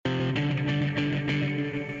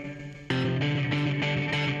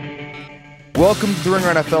Welcome to the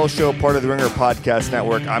Ringer NFL show, part of the Ringer Podcast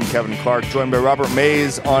Network. I'm Kevin Clark, joined by Robert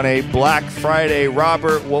Mays on a Black Friday.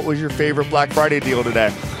 Robert, what was your favorite Black Friday deal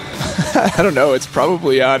today? I don't know. It's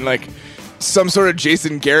probably on like some sort of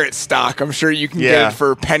Jason Garrett stock. I'm sure you can get it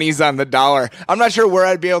for pennies on the dollar. I'm not sure where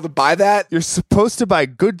I'd be able to buy that. You're supposed to buy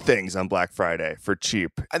good things on Black Friday for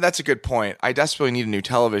cheap. That's a good point. I desperately need a new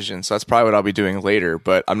television, so that's probably what I'll be doing later.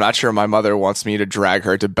 But I'm not sure my mother wants me to drag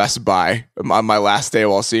her to Best Buy on my last day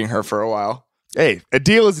while seeing her for a while. Hey, a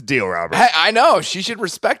deal is a deal, Robert. I know. She should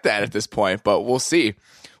respect that at this point, but we'll see.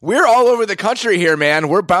 We're all over the country here, man.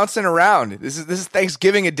 We're bouncing around. This is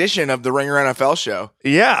Thanksgiving edition of the Ringer NFL show.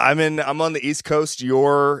 Yeah, I'm on the East Coast.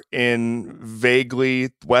 You're in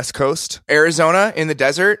vaguely West Coast. Arizona in the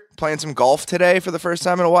desert, playing some golf today for the first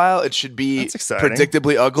time in a while. It should be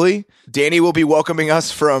predictably ugly. Danny will be welcoming us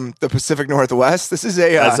from the Pacific Northwest. This is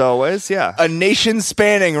as always, a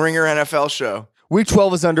nation-spanning Ringer NFL show. Week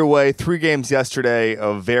 12 is underway. 3 games yesterday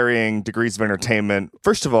of varying degrees of entertainment.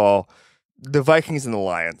 First of all, the Vikings and the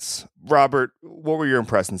Lions. Robert, what were your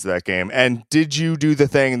impressions of that game? And did you do the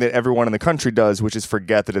thing that everyone in the country does, which is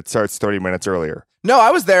forget that it starts 30 minutes earlier? No,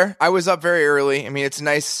 I was there. I was up very early. I mean, it's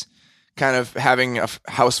nice kind of having a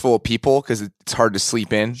house full of people because it's hard to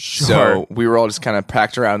sleep in. Sure. So we were all just kind of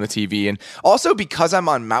packed around the TV. And also because I'm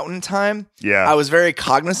on mountain time, I was very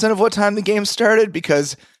cognizant of what time the game started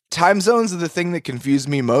because time zones are the thing that confused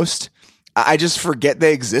me most. I just forget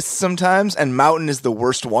they exist sometimes, and Mountain is the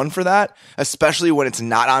worst one for that, especially when it's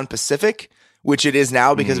not on Pacific, which it is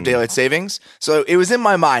now because of daylight savings. So it was in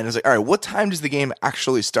my mind. I was like, all right, what time does the game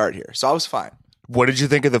actually start here? So I was fine. What did you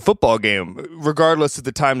think of the football game, regardless of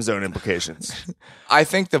the time zone implications? I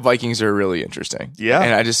think the Vikings are really interesting. Yeah.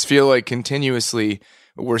 And I just feel like continuously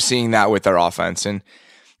we're seeing that with their offense. And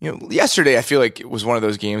yesterday I feel like it was one of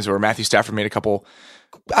those games where Matthew Stafford made a couple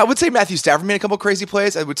crazy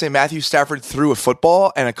plays. I would say Matthew Stafford threw a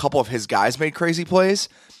football and a couple of his guys made crazy plays.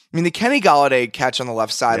 I mean, the Kenny Golladay catch on the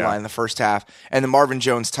left sideline in the first half and the Marvin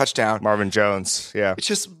Jones touchdown. Marvin Jones, yeah. It's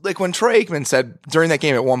just like when Troy Aikman said during that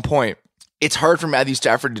game at one point, it's hard for Matthew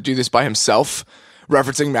Stafford to do this by himself,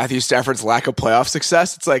 referencing Matthew Stafford's lack of playoff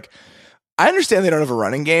success. It's like, I understand they don't have a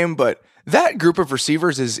running game, but that group of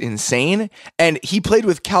receivers is insane. And he played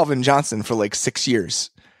with Calvin Johnson for like 6 years.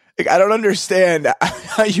 I don't understand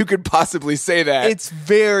how you could possibly say that. It's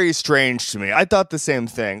very strange to me. I thought the same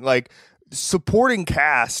thing. Like, supporting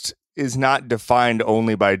cast is not defined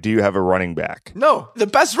only by do you have a running back. No, the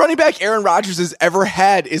best running back Aaron Rodgers has ever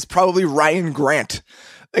had is probably Ryan Grant.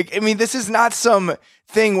 Like, I mean, this is not some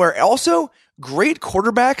thing where also great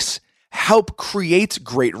quarterbacks help create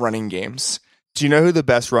great running games. Do you know who the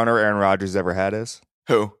best runner Aaron Rodgers ever had is?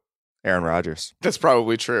 Who? Aaron Rodgers. That's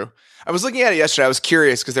probably true. I was looking at it yesterday. I was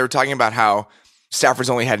curious because they were talking about how Stafford's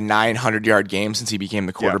only had 900-yard games since he became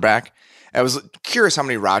the quarterback. Yeah. I was curious how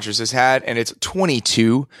many Rodgers has had, and it's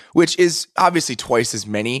 22, which is obviously twice as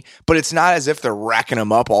many, but it's not as if they're racking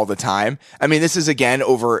them up all the time. I mean, this is, again,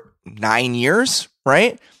 over 9 years,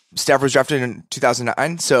 right? Stafford was drafted in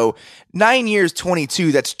 2009, so 9 years,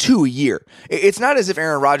 22, that's 2 a year. It's not as if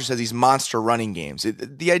Aaron Rodgers has these monster running games.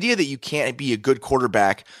 The idea that you can't be a good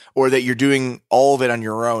quarterback or that you're doing all of it on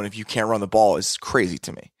your own if you can't run the ball is crazy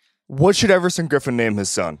to me. What should Everson Griffin name his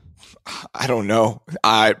son? I don't know.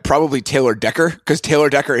 Probably Taylor Decker, because Taylor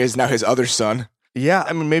Decker is now his other son. Yeah,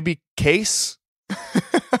 I mean, maybe Case?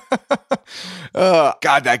 Oh,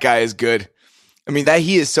 God, that guy is good. I mean,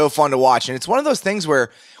 he is so fun to watch. And it's one of those things where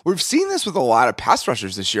we've seen this with a lot of pass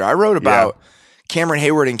rushers this year. I wrote about Cameron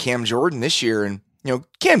Hayward and Cam Jordan this year. And,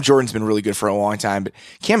 Cam Jordan's been really good for a long time, but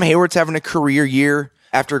Cam Hayward's having a career year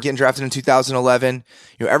after getting drafted in 2011.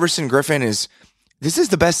 Everson Griffin this is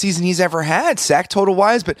the best season he's ever had, sack total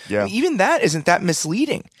wise, but even that isn't that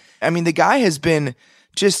misleading. I mean, the guy has been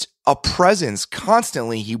just a presence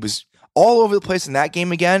constantly. He was all over the place in that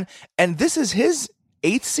game again. And this is his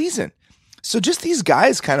 8th season. So just these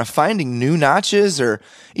guys kind of finding new notches or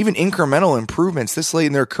even incremental improvements this late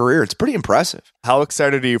in their career, it's pretty impressive. How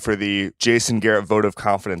excited are you for the Jason Garrett vote of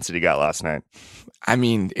confidence that he got last night? I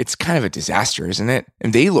mean, it's kind of a disaster, isn't it?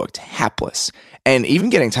 And they looked hapless. And even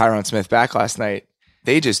getting Tyron Smith back last night,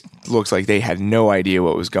 they just looked like they had no idea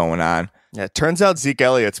what was going on. Yeah, it turns out Zeke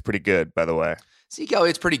Elliott's pretty good, by the way. Zeke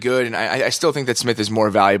Elliott's pretty good, and I still think that Smith is more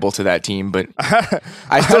valuable to that team, but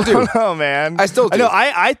I still do. I don't know, man. I still do.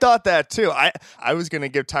 I thought that too. I was going to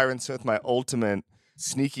give Tyron Smith my ultimate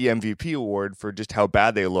sneaky MVP award for just how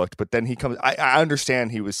bad they looked, but then he comes. I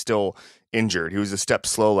understand he was still injured. He was a step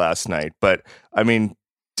slow last night, but I mean,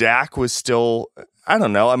 Dak was still. I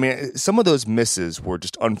don't know. I mean, some of those misses were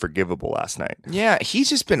just unforgivable last night. Yeah, he's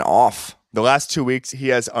just been off. The last 2 weeks, he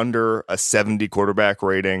has under a 70 quarterback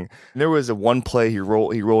rating. There was a one play he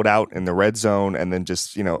rolled out in the red zone and then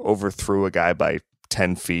just, overthrew a guy by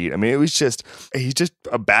 10 feet. I mean, he's just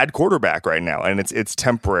a bad quarterback right now, and it's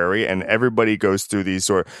temporary, and everybody goes through these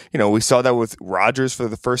we saw that with Rodgers for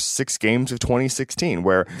the first 6 games of 2016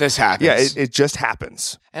 where this happens. Yeah, it just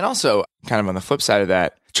happens. And also, kind of on the flip side of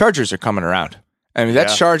that, Chargers are coming around. I mean,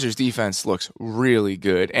 that Chargers defense looks really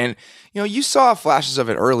good. And, you saw flashes of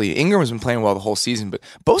it early. Ingram has been playing well the whole season, but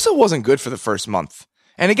Bosa wasn't good for the first month.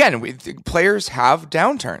 And again, players have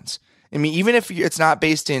downturns. I mean, even if it's not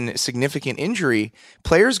based in significant injury,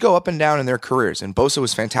 players go up and down in their careers. And Bosa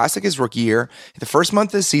was fantastic his rookie year. The first month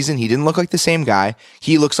of the season, he didn't look like the same guy.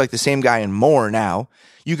 He looks like the same guy and more now.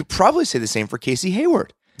 You could probably say the same for Casey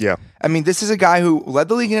Hayward. Yeah. I mean, this is a guy who led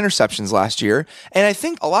the league in interceptions last year. And I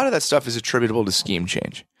think a lot of that stuff is attributable to scheme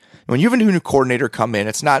change. When you have a new coordinator come in,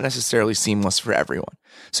 it's not necessarily seamless for everyone.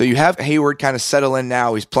 So you have Hayward kind of settle in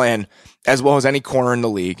now. He's playing as well as any corner in the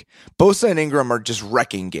league. Bosa and Ingram are just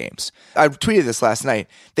wrecking games. I tweeted this last night.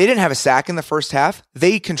 They didn't have a sack in the first half.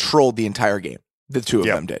 They controlled the entire game. The two of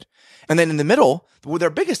them did. And then in the middle, their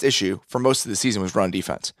biggest issue for most of the season was run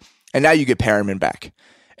defense. And now you get Perriman back.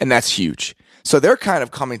 And that's huge. So they're kind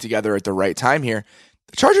of coming together at the right time here.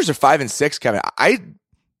 The Chargers are 5-6, Kevin. I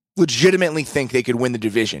legitimately think they could win the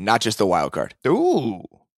division, not just the wild card. Ooh.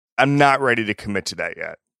 I'm not ready to commit to that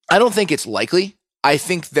yet. I don't think it's likely. I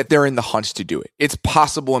think that they're in the hunt to do it. It's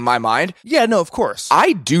possible in my mind. Yeah, no, of course.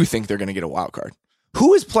 I do think they're going to get a wild card.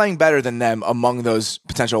 Who is playing better than them among those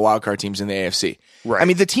potential wild card teams in the AFC? Right. I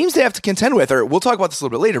mean, the teams they have to contend with we'll talk about this a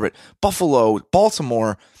little bit later, but Buffalo,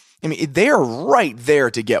 Baltimore, I mean, they're right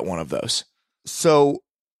there to get one of those. So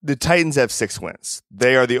the Titans have 6 wins.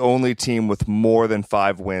 They are the only team with more than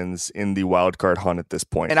 5 wins in the wild card hunt at this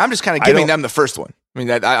point. And I'm just kind of giving them the first one. I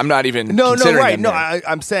mean, I'm not even considering them.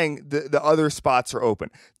 I'm saying the other spots are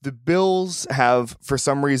open. The Bills have, for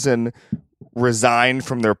some reason, resigned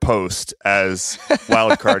from their post as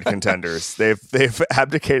wild card contenders. They've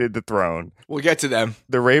abdicated the throne. We'll get to them.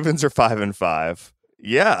 The Ravens are 5-5.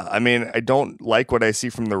 Yeah, I mean, I don't like what I see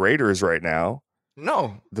from the Raiders right now.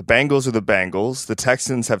 No. The Bengals are the Bengals. The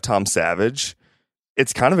Texans have Tom Savage.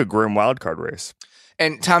 It's kind of a grim wild card race.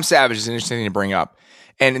 And Tom Savage is an interesting thing to bring up.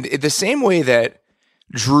 And the same way that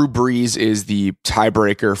Drew Brees is the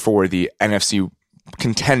tiebreaker for the NFC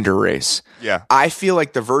contender race. Yeah. I feel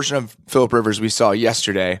like the version of Phillip Rivers we saw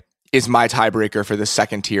yesterday is my tiebreaker for the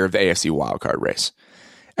second tier of the AFC wildcard race.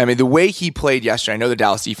 I mean, the way he played yesterday, I know the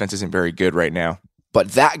Dallas defense isn't very good right now, but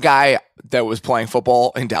that guy that was playing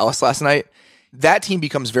football in Dallas last night, that team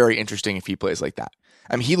becomes very interesting if he plays like that.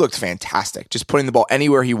 I mean, he looked fantastic, just putting the ball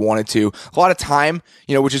anywhere he wanted to. A lot of time,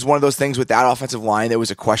 which is one of those things with that offensive line. There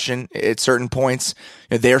was a question at certain points.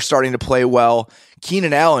 They're starting to play well.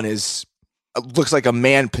 Keenan Allen looks like a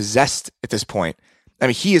man possessed at this point. I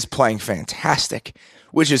mean, he is playing fantastic,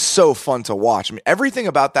 which is so fun to watch. I mean, everything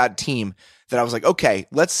about that team that I was like, okay,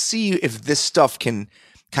 let's see if this stuff can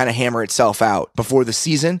kind of hammer itself out before the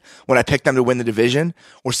season when I picked them to win the division.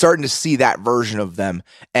 We're starting to see that version of them,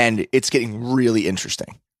 and it's getting really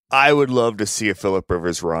interesting. I would love to see a Phillip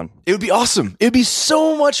Rivers run. It would be awesome. It would be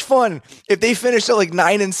so much fun if they finished at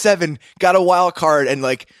 9-7, got a wild card, and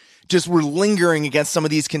just were lingering against some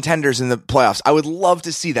of these contenders in the playoffs. I would love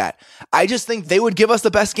to see that. I just think they would give us the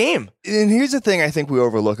best game. And here's the thing I think we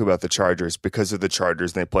overlook about the Chargers because of the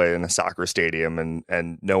Chargers. They play in a soccer stadium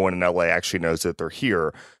and no one in LA actually knows that they're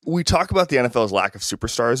here. We talk about the NFL's lack of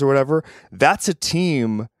superstars or whatever. That's a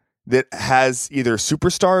team that has either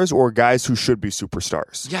superstars or guys who should be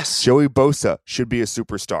superstars. Yes. Joey Bosa should be a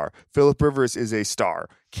superstar. Phillip Rivers is a star.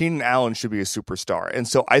 Keenan Allen should be a superstar. And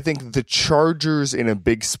so I think the Chargers in a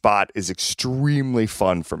big spot is extremely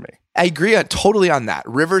fun for me. I agree totally on that.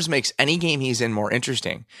 Rivers makes any game he's in more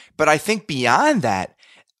interesting. But I think beyond that,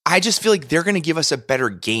 I just feel like they're going to give us a better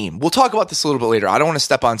game. We'll talk about this a little bit later. I don't want to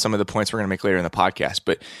step on some of the points we're going to make later in the podcast,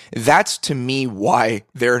 but that's to me why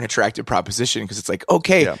they're an attractive proposition, because it's like,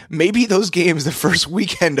 okay, maybe those games the first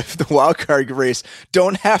weekend of the wild card race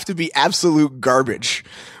don't have to be absolute garbage,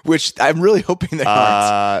 which I'm really hoping they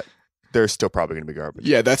aren't. They're still probably going to be garbage.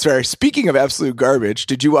 Yeah, that's right. Speaking of absolute garbage,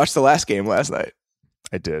 did you watch the last game last night?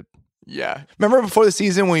 I did. Yeah. Remember before the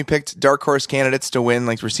season when we picked dark horse candidates to win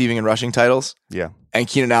receiving and rushing titles? Yeah. And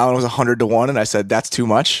Keenan Allen was 100-1, and I said, that's too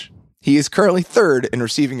much. He is currently third in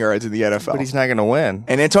receiving yards in the NFL. But he's not going to win.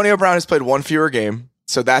 And Antonio Brown has played one fewer game,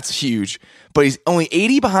 so that's huge. But he's only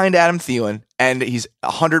 80 behind Adam Thielen, and he's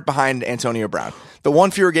 100 behind Antonio Brown. The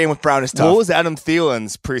one fewer game with Brown is tough. What was Adam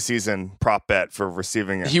Thielen's preseason prop bet for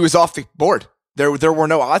receiving it? He was off the board. There were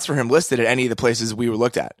no odds for him listed at any of the places we were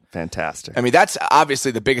looked at. Fantastic. I mean, that's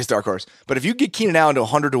obviously the biggest dark horse. But if you get Keenan Allen to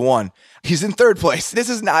 100-1, he's in third place. This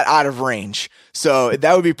is not out of range. So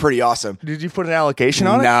that would be pretty awesome. Did you put an allocation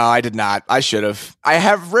on it? No, I did not. I should have. I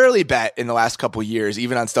have rarely bet in the last couple of years,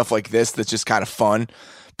 even on stuff like this that's just kind of fun.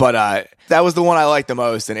 But that was the one I liked the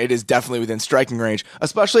most, and it is definitely within striking range,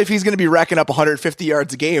 especially if he's going to be racking up 150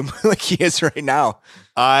 yards a game like he is right now.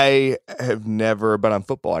 I have never bet on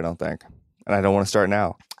football, I don't think. And I don't want to start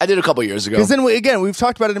now. I did a couple years ago. Because then, we've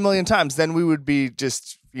talked about it a million times. Then we would be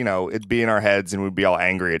just, it'd be in our heads and we'd be all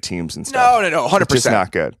angry at teams and stuff. No, 100%. It's just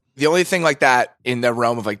not good. The only thing like that in the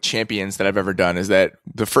realm of like champions that I've ever done is that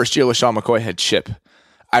the first year LaShawn McCoy had Chip.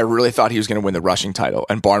 I really thought he was going to win the rushing title,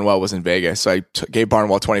 and Barnwell was in Vegas. So I gave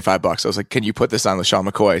Barnwell $25. I was like, can you put this on LaShawn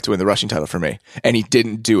McCoy to win the rushing title for me? And he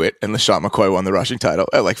didn't do it, and LaShawn McCoy won the rushing title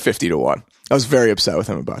at like 50-1. I was very upset with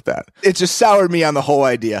him about that. It just soured me on the whole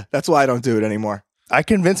idea. That's why I don't do it anymore. I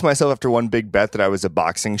convinced myself after one big bet that I was a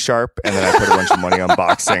boxing sharp, and then I put a bunch of money on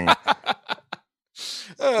boxing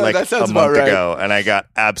like that sounds a month about right. ago, and I got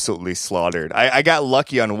absolutely slaughtered. I got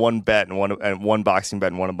lucky on one bet and one boxing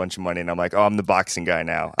bet and won a bunch of money, and I'm like, oh, I'm the boxing guy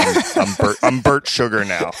now. I'm Bert Sugar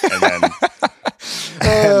now, and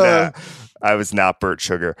then I was not Bert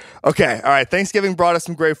Sugar. Okay, all right. Thanksgiving brought us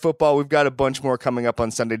some great football. We've got a bunch more coming up on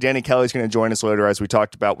Sunday. Danny Kelly's going to join us later, as we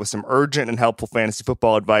talked about, with some urgent and helpful fantasy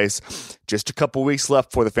football advice. Just a couple weeks left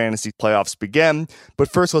before the fantasy playoffs begin.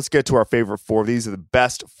 But first, let's get to our favorite four. These are the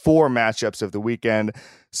best four matchups of the weekend.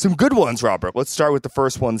 Some good ones, Robert. Let's start with the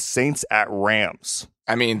first one, Saints at Rams.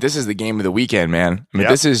 I mean, this is the game of the weekend, man. I mean,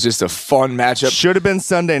 This is just a fun matchup. Should have been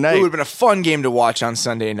Sunday night. It would have been a fun game to watch on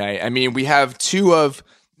Sunday night. I mean, we have two of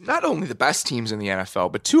not only the best teams in the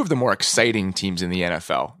NFL, but two of the more exciting teams in the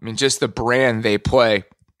NFL. I mean, just the brand they play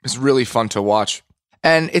is really fun to watch.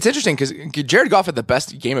 And it's interesting because Jared Goff had the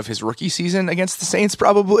best game of his rookie season against the Saints,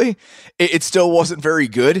 probably. It still wasn't very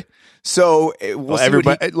good. So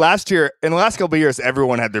everybody last year, in the last couple of years,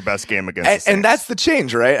 everyone had their best game against the Saints. And that's the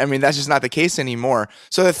change, right? I mean, that's just not the case anymore.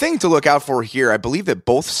 So the thing to look out for here, I believe that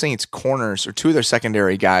both Saints corners or two of their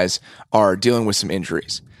secondary guys are dealing with some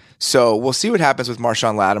injuries. So we'll see what happens with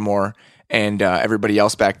Marshawn Lattimore and everybody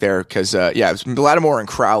else back there. Because, it was Lattimore and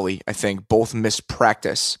Crowley, I think, both missed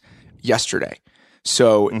practice yesterday.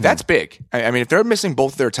 So that's big. I mean, if they're missing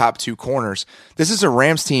both their top two corners, this is a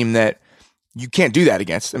Rams team that you can't do that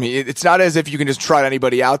against. I mean, it's not as if you can just trot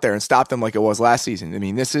anybody out there and stop them like it was last season. I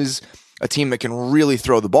mean, this is a team that can really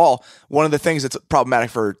throw the ball. One of the things that's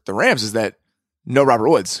problematic for the Rams is that no Robert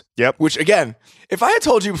Woods. Yep. Which, again, if I had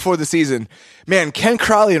told you before the season, man, Ken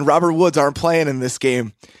Crowley and Robert Woods aren't playing in this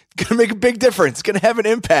game, it's going to make a big difference. It's going to have an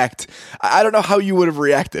impact. I don't know how you would have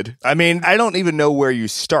reacted. I mean, I don't even know where you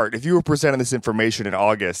start. If you were presenting this information in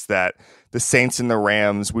August that the Saints and the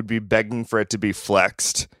Rams would be begging for it to be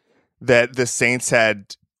flexed, that the Saints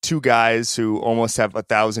had two guys who almost have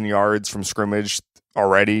 1,000 yards from scrimmage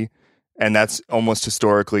already, and that's almost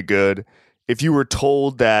historically good. If you were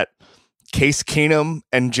told that Case Keenum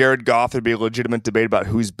and Jared Goff would be a legitimate debate about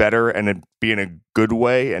who's better, and it'd be in a good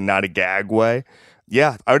way and not a gag way,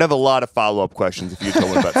 yeah, I would have a lot of follow-up questions if you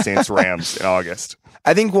told me about Saints Rams in August.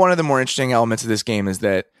 I think one of the more interesting elements of this game is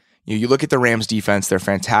that you look at the Rams defense, they're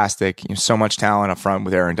fantastic. So much talent up front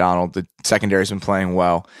with Aaron Donald. The secondary's been playing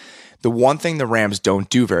well. The one thing the Rams don't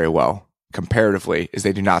do very well comparatively is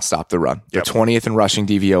they do not stop the run. They're 20th in rushing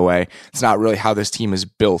DVOA. It's not really how this team is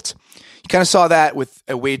built. You kind of saw that with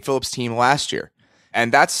a Wade Phillips team last year.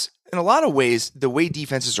 And that's, in a lot of ways, the way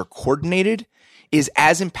defenses are coordinated is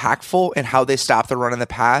as impactful in how they stop the run and the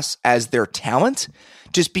pass as their talent,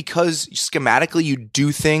 just because schematically you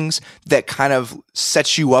do things that kind of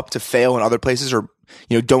sets you up to fail in other places or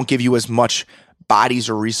don't give you as much bodies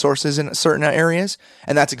or resources in certain areas.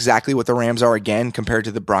 And that's exactly what the Rams are again compared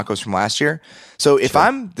to the Broncos from last year. So if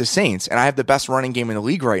I'm the Saints and I have the best running game in the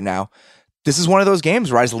league right now, this is one of those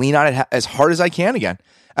games where I just lean on it as hard as I can again.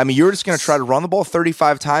 I mean, you're just going to try to run the ball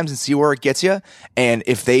 35 times and see where it gets you. And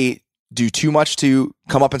if they do too much to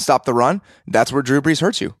come up and stop the run, that's where Drew Brees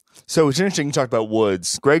hurts you. So it's interesting you talk about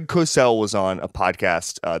Woods. Greg Cosell was on a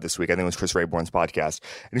podcast this week. I think it was Chris Rayburn's podcast.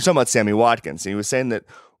 And he was talking about Sammy Watkins. And he was saying that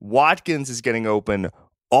Watkins is getting open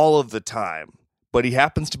all of the time, but he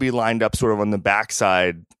happens to be lined up sort of on the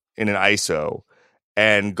backside in an ISO.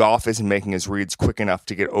 And Goff isn't making his reads quick enough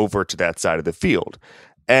to get over to that side of the field.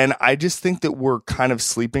 And I just think that we're kind of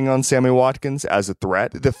sleeping on Sammy Watkins as a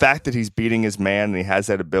threat. The fact that he's beating his man and he has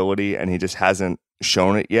that ability and he just hasn't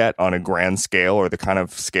shown it yet on a grand scale or the kind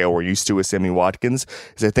of scale we're used to with Sammy Watkins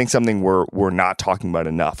is, I think, something we're not talking about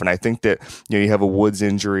enough. And I think that you have a Woods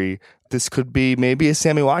injury. this could be maybe a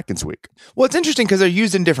Sammy Watkins week. Well, it's interesting because they're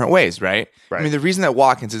used in different ways, right? Right. I mean, the reason that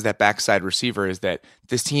Watkins is that backside receiver is that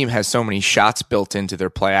this team has so many shots built into their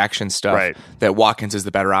play action stuff Right. that Watkins is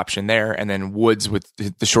the better option there. And then Woods, with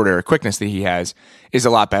the short area quickness that he has, is a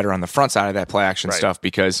lot better on the front side of that play action Right. stuff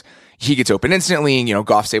because he gets open instantly and,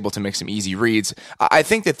 Goff's able to make some easy reads. I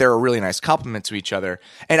think that they're a really nice complement to each other.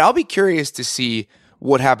 And I'll be curious to see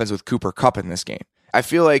what happens with Cooper Kupp in this game. I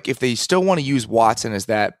feel like if they still want to use Watson as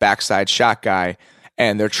that backside shot guy,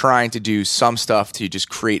 and they're trying to do some stuff to just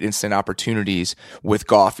create instant opportunities with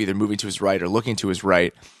Goff either moving to his right or looking to his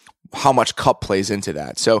right, how much Kupp plays into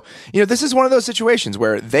that. So, this is one of those situations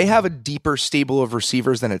where they have a deeper stable of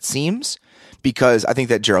receivers than it seems, because I think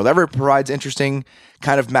that Gerald Everett provides interesting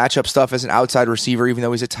kind of matchup stuff as an outside receiver, even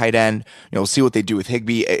though he's a tight end. We'll see what they do with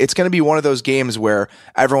Higbee. It's going to be one of those games where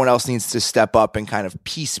everyone else needs to step up and kind of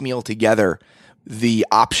piecemeal together the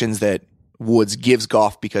options that Woods gives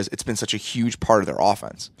Goff because it's been such a huge part of their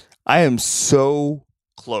offense. I am so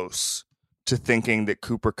close to thinking that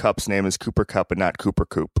Cooper Kupp's name is Cooper Kupp and not Cooper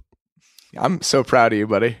Coop. I'm so proud of you,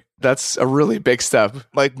 buddy. That's a really big step.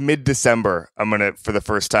 Like mid-December, I'm going to, for the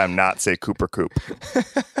first time, not say Cooper Coop.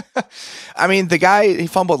 I mean, the guy, he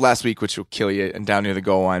fumbled last week, which will kill you, and down near the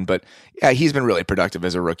goal line. But yeah, he's been really productive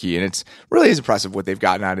as a rookie, and it's really is impressive what they've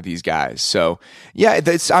gotten out of these guys. So yeah,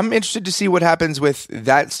 I'm interested to see what happens with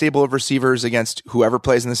that stable of receivers against whoever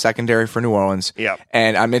plays in the secondary for New Orleans. Yep.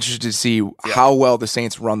 And I'm interested to see how well the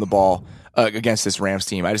Saints run the ball against this Rams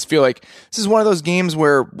team. I just feel like this is one of those games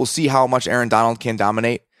where we'll see how much Aaron Donald can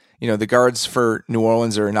dominate. The guards for New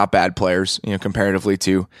Orleans are not bad players, comparatively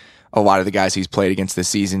to a lot of the guys he's played against this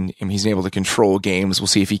season. I mean, he's been able to control games. We'll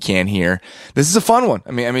see if he can here. This is a fun one.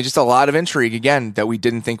 I mean, just a lot of intrigue, again, that we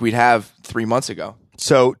didn't think we'd have 3 months ago.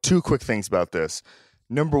 So 2 quick things about this.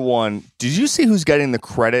 Number one, did you see who's getting the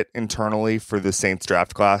credit internally for the Saints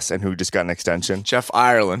draft class and who just got an extension? Jeff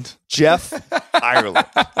Ireland. Jeff Ireland.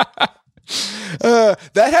 That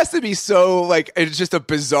has to be so, it's just a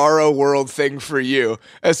bizarro world thing for you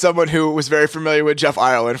as someone who was very familiar with Jeff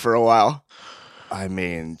Ireland for a while. I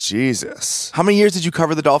mean, Jesus. How many years did you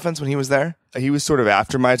cover the Dolphins when he was there? He was sort of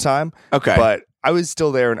after my time. Okay. But I was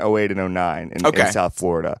still there in 08 and 09 in South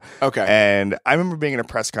Florida. Okay. And I remember being in a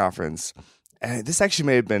press conference, and this actually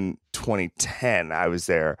may have been 2010. I was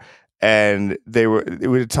there. And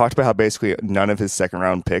we talked about how basically none of his second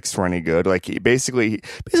round picks were any good. Like basically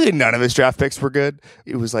none of his draft picks were good.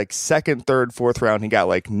 It was like second, third, fourth round. He got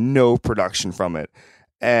like no production from it.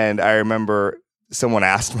 And I remember someone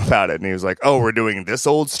asked him about it, and he was like, "Oh, we're doing this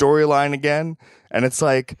old storyline again." And it's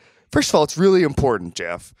like, first of all, it's really important,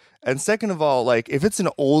 Jeff. And second of all, like if it's an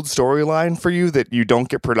old storyline for you that you don't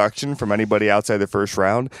get production from anybody outside the first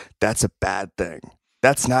round, that's a bad thing.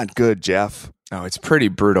 That's not good, Jeff. Oh, it's pretty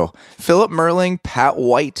brutal. Philip Merling, Pat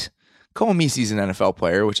White. Koemisi's an NFL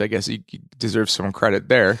player, which I guess he deserves some credit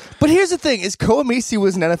there. But here's the thing: is Koemisi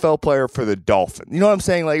was an NFL player for the Dolphins. You know what I'm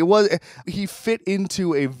saying? Like he fit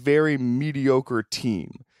into a very mediocre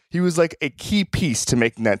team. He was like a key piece to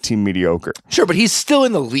making that team mediocre. Sure, but he's still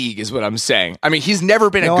in the league, is what I'm saying. I mean, he's never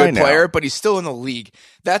been a good player, but he's still in the league.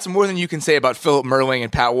 That's more than you can say about Philip Merling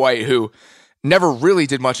and Pat White, who never really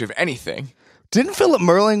did much of anything. Didn't Philip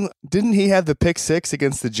Merling, didn't he have the pick 6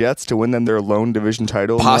 against the Jets to win them their lone division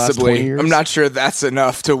title in the last 20 years? I'm not sure that's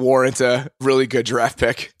enough to warrant a really good draft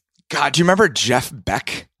pick. God, do you remember Jeff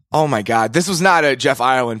Beck? Oh my God, this was not a Jeff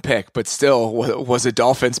Ireland pick, but still was a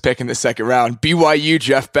Dolphins pick in the second round. BYU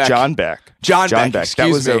Jeff Beck. John Beck. John Beck.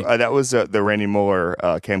 Excuse me. That was the Randy Mueller,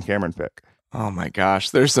 Cam Cameron pick. Oh my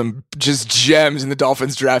gosh, there's some just gems in the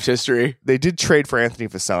Dolphins draft history. They did trade for Anthony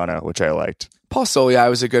Fasano, which I liked. Paul Soliai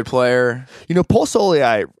was a good player. Paul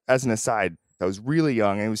Soliai, as an aside, I was really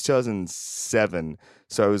young. And it was 2007,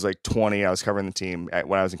 so I was like 20. I was covering the team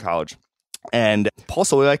when I was in college. And Paul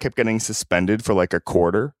Soliai kept getting suspended for like a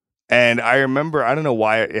quarter. And I remember, I don't know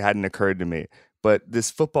why it hadn't occurred to me, but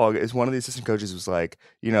this football is one of the assistant coaches was like,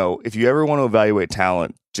 if you ever want to evaluate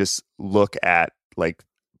talent, just look at like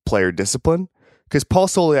player discipline. Because Paul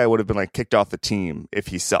Soliai would have been like kicked off the team if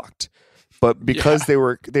he sucked. But because they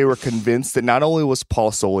were convinced that not only was Paul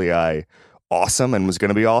Soliai awesome and was going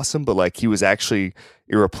to be awesome, but like he was actually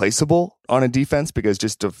irreplaceable on a defense because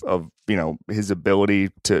just of his ability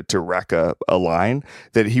to wreck a line,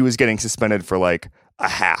 that he was getting suspended for like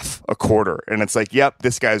a quarter. And it's like, yep,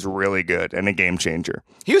 this guy's really good and a game changer.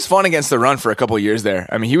 He was fun against the run for a couple of years there.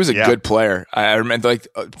 I mean, he was a good player. I remember like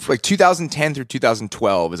 2010 through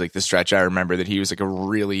 2012 is like the stretch I remember that he was like a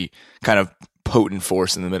really kind of potent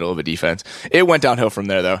force in the middle of a defense. It went downhill from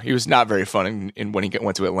there, though. He was not very fun when he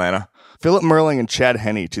went to Atlanta. Philip Merling and Chad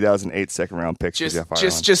Henne, 2008 second-round picks.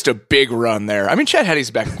 Just a big run there. I mean, Chad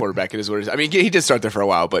Henne's backup quarterback. It is what it is. I mean, he did start there for a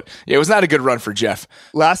while, but yeah, it was not a good run for Jeff.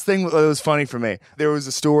 Last thing that was funny for me, there was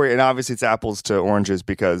a story, and obviously it's apples to oranges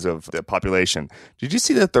because of the population. Did you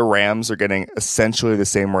see that the Rams are getting essentially the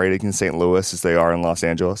same rating in St. Louis as they are in Los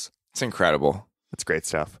Angeles? It's incredible. That's great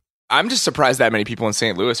stuff. I'm just surprised that many people in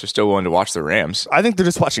St. Louis are still willing to watch the Rams. I think they're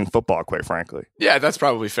just watching football, quite frankly. Yeah, that's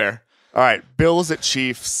probably fair. All right, Bills at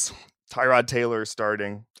Chiefs. Tyrod Taylor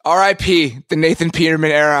starting. R.I.P. the Nathan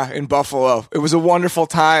Peterman era in Buffalo. It was a wonderful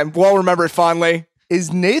time. We'll remember it fondly.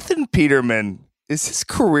 Is Nathan Peterman, is his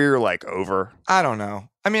career like over? I don't know.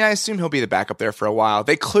 I mean, I assume he'll be the backup there for a while.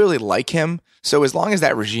 They clearly like him. So as long as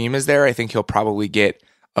that regime is there, I think he'll probably get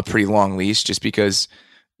a pretty long leash just because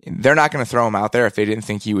they're not going to throw him out there if they didn't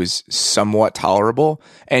think he was somewhat tolerable.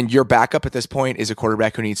 And your backup at this point is a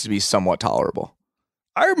quarterback who needs to be somewhat tolerable.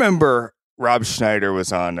 I remember Rob Schneider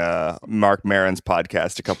was on Mark Maron's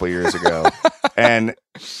podcast a couple years ago, and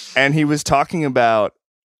he was talking about,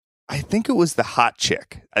 I think it was The Hot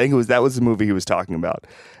Chick. That was the movie he was talking about.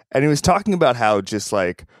 And he was talking about how just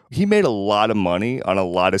like he made a lot of money on a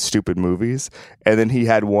lot of stupid movies. And then he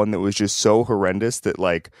had one that was just so horrendous that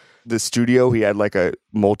like the studio he had like a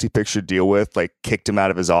multi-picture deal with like kicked him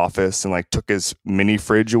out of his office and like took his mini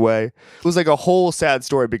fridge away. It was like a whole sad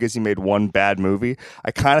story because he made one bad movie.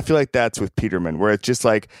 I kind of feel like that's with Peterman, where it's just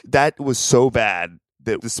like that was so bad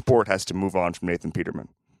that the sport has to move on from Nathan Peterman.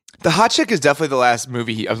 The Hot Chick is definitely the last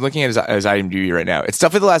movie I'm looking at his IMDb right now. It's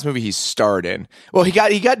definitely the last movie he starred in. Well, he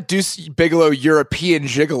got Deuce Bigalow European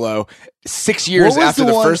Gigolo 6 years after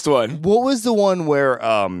the first one. What was the one where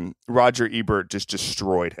Roger Ebert just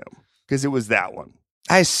destroyed him? Because it was that one.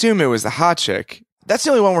 I assume it was The Hot Chick. That's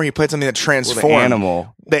the only one where he played something that transformed.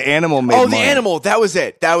 The animal made money. The animal. That was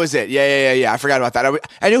it. Yeah. I forgot about that.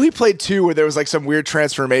 I knew he played two where there was like some weird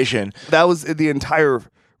transformation. That was the entire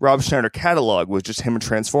Rob Schneider catalog was just him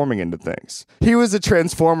transforming into things. He was a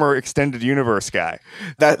Transformer extended universe guy.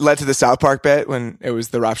 That led to the South Park bit when it was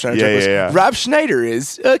the Rob Schneider joke. Yeah. Rob Schneider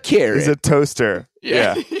is a carrot. He's a toaster.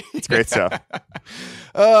 Yeah. It's great stuff.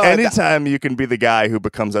 Anytime you can be the guy who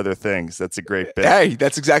becomes other things, that's a great bit. Hey,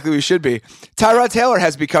 that's exactly who he should be. Tyrod Taylor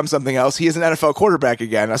has become something else. He is an NFL quarterback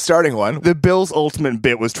again, a starting one. The Bills' ultimate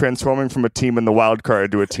bit was transforming from a team in the wild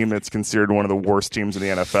card to a team that's considered one of the worst teams in the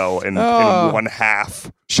NFL in one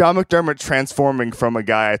half. Sean McDermott transforming from a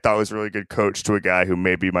guy I thought was a really good coach to a guy who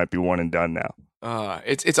maybe might be one and done now.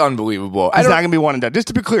 It's unbelievable. He's not going to be one and done. Just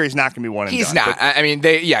to be clear, he's not going to be one and done. He's not. I mean,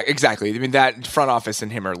 exactly. I mean, that front office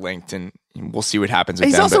and him are linked, and we'll see what happens with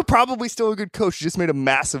he's them. He's also probably still a good coach. He just made a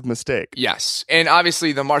massive mistake. Yes. And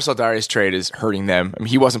obviously, the Marcel Darius trade is hurting them. I mean,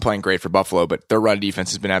 he wasn't playing great for Buffalo, but their run defense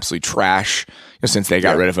has been absolutely trash since they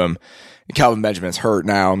got rid of him. Calvin Benjamin's hurt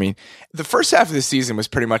now. I mean, the first half of the season was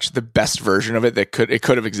pretty much the best version of it that could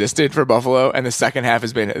have existed for Buffalo, and the second half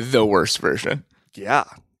has been the worst version. Yeah.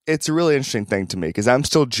 It's a really interesting thing to me because I'm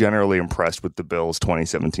still generally impressed with the Bills'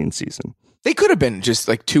 2017 season. They could have been just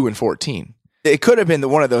like 2-14. It could have been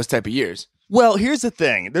one of those type of years. Well, here's the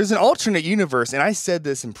thing. There's an alternate universe, and I said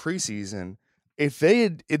this in preseason. If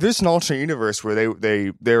there's an alternate universe where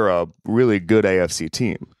they're a really good AFC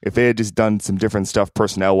team, if they had just done some different stuff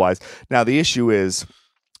personnel-wise. Now, the issue is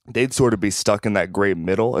they'd sort of be stuck in that great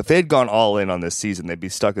middle. If they had gone all in on this season, they'd be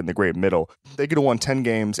stuck in the great middle. They could have won 10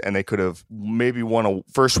 games, and they could have maybe won a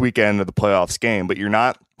first weekend of the playoffs game, but you're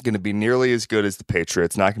not going to be nearly as good as the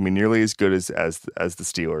Patriots, not going to be nearly as good as the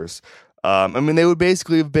Steelers. I mean, they would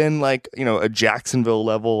basically have been like, a Jacksonville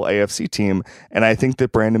level AFC team. And I think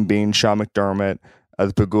that Brandon Beane, Sean McDermott,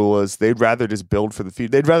 the Pagulas, they'd rather just build for the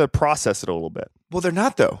future. They'd rather process it a little bit. Well, they're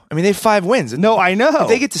not, though. I mean, they have 5 wins. No, I know. If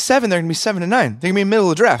they get to 7, they're going to be 7-9. They're going to be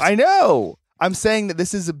middle of the draft. I know. I'm saying that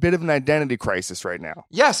this is a bit of an identity crisis right now.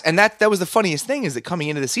 Yes, and that was the funniest thing is that coming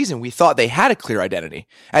into the season, we thought they had a clear identity.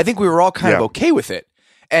 I think we were all kind of okay with it.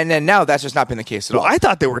 And then now that's just not been the case at all. I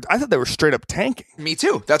thought they were straight up tanking. Me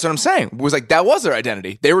too. That's what I'm saying. It was like that was their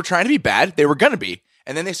identity. They were trying to be bad. They were going to be.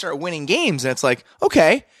 And then they start winning games and it's like,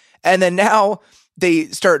 okay. And then now they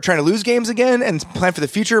start trying to lose games again and plan for the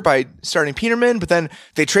future by starting Peterman, but then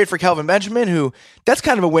they trade for Calvin Benjamin, who that's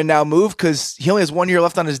kind of a win now move because he only has 1 year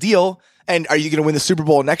left on his deal. And are you going to win the Super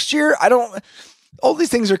Bowl next year? All these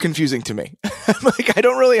things are confusing to me. I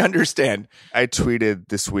don't really understand. I tweeted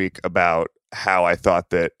this week about how I thought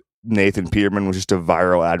that Nathan Peterman was just a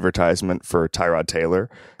viral advertisement for Tyrod Taylor.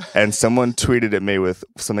 And someone tweeted at me with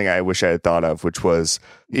something I wish I had thought of, which was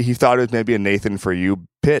he thought it was maybe a Nathan for you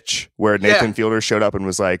pitch where Nathan Fielder showed up and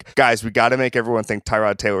was like, guys, we got to make everyone think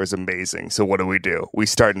Tyrod Taylor is amazing. So what do? We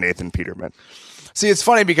start Nathan Peterman. See, it's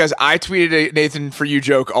funny because I tweeted a Nathan for you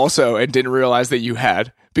joke also and didn't realize that you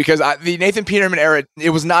had. Because the Nathan Peterman era,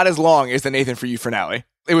 it was not as long as the Nathan for you finale.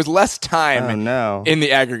 It was less time in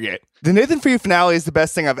the aggregate. The Nathan for You finale is the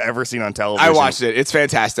best thing I've ever seen on television. I watched it. It's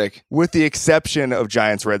fantastic. With the exception of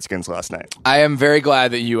Giants-Redskins last night. I am very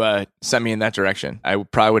glad that you sent me in that direction. I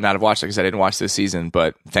probably would not have watched it because I didn't watch this season,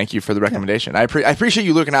 but thank you for the recommendation. I appreciate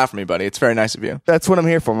you looking out for me, buddy. It's very nice of you. That's what I'm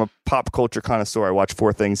here for. I'm a pop culture connoisseur. I watch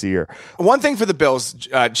 4 things a year. One thing for the Bills,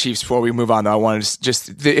 Chiefs, before we move on, though, I wanted to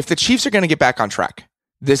just, if the Chiefs are going to get back on track,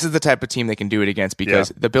 this is the type of team they can do it against because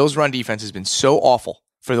the Bills' run defense has been so awful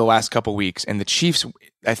for the last couple weeks. And the Chiefs,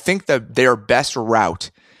 I think that their best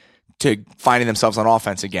route to finding themselves on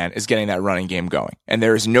offense again is getting that running game going. And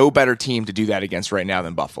there is no better team to do that against right now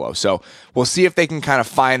than Buffalo. So we'll see if they can kind of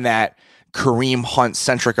find that Kareem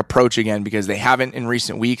Hunt-centric approach again because they haven't in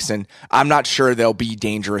recent weeks, and I'm not sure they'll be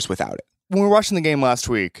dangerous without it. When we were watching the game last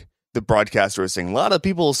week, the broadcaster was saying, a lot of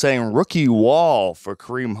people saying rookie wall for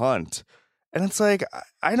Kareem Hunt. And it's like,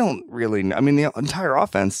 I don't really know. I mean, the entire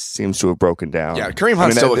offense seems to have broken down. Yeah, Kareem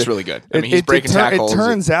Hunt still looks really good. I mean, he's breaking tackles. It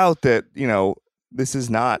turns out that, this is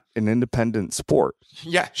not an independent sport.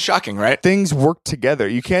 Yeah, shocking, right? Things work together.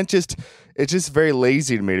 You can't just, it's just very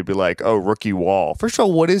lazy to me to be like, oh, rookie wall. First of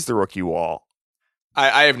all, what is the rookie wall?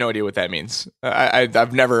 I have no idea what that means.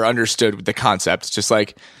 I've never understood the concept. It's just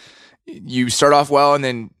like, you start off well and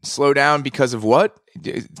then slow down because of what?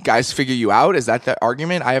 Guys figure you out? Is that the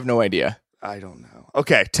argument? I have no idea. I don't know.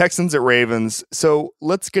 Okay, Texans at Ravens. So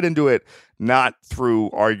let's get into it, not through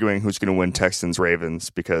arguing who's going to win Texans-Ravens,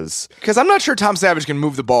 because I'm not sure Tom Savage can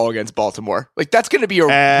move the ball against Baltimore. Like, that's going to be a real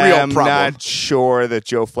problem. I'm not sure that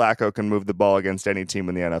Joe Flacco can move the ball against any team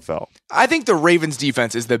in the NFL. I think the Ravens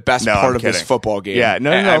defense is the best part of this football game. Yeah,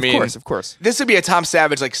 no, of course. This would be a Tom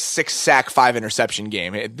Savage, 6-sack, 5-interception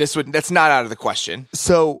game. That's not out of the question.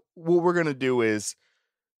 So what we're going to do is,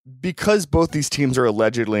 because both these teams are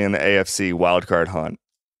allegedly in the AFC wildcard hunt,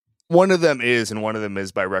 one of them is and one of them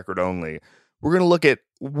is by record only, we're going to look at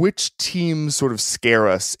which teams sort of scare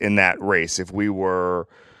us in that race. If we were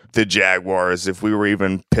the Jaguars, if we were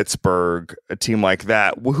even Pittsburgh, a team like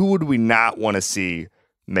that, who would we not want to see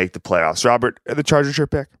make the playoffs? Robert, are the Chargers your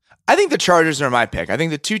pick? I think the Chargers are my pick. I think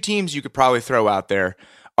the 2 teams you could probably throw out there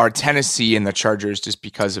are Tennessee and the Chargers just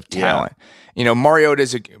because of talent. Yeah.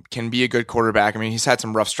 Mariota can be a good quarterback. I mean, he's had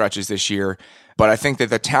some rough stretches this year, but I think that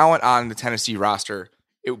the talent on the Tennessee roster,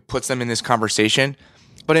 it puts them in this conversation.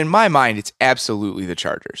 But in my mind, it's absolutely the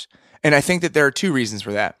Chargers. And I think that there are 2 reasons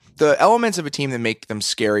for that. The elements of a team that make them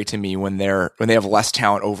scary to me when they have less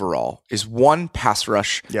talent overall is 1, pass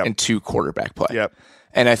rush, and 2, quarterback play. Yep.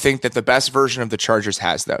 And I think that the best version of the Chargers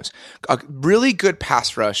has those. A really good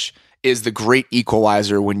pass rush is the great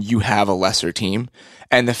equalizer when you have a lesser team.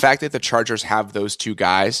 And the fact that the Chargers have those 2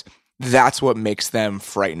 guys, that's what makes them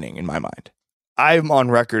frightening in my mind. I'm on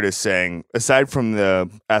record as saying, aside from the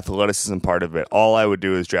athleticism part of it, all I would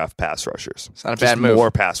do is draft pass rushers. It's not a bad move. More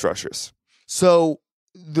pass rushers. So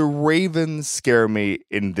the Ravens scare me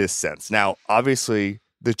in this sense. Now, obviously,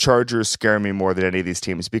 the Chargers scare me more than any of these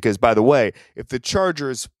teams because, by the way, if the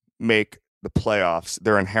Chargers make the playoffs,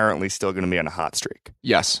 they're inherently still going to be on a hot streak.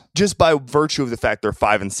 Yes. Just by virtue of the fact they're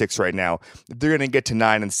 5-6 right now, if they're going to get to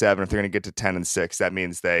 9-7, if they're going to get to 10-6, that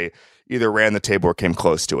means they either ran the table or came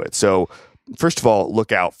close to it. So, first of all,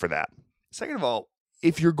 look out for that. Second of all,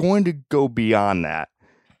 if you're going to go beyond that,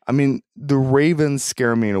 I mean, the Ravens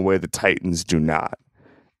scare me in a way the Titans do not.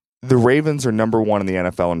 The Ravens are number 1 in the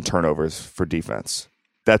NFL in turnovers for defense.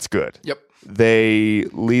 That's good. Yep. They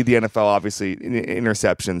lead the NFL, obviously, in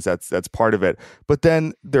interceptions. That's part of it. But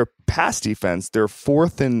then their pass defense, they're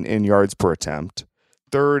 4th in yards per attempt,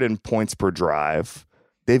 3rd in points per drive.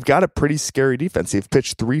 They've got a pretty scary defense. They've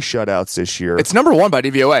pitched 3 shutouts this year. It's number 1 by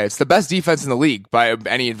DVOA. It's the best defense in the league by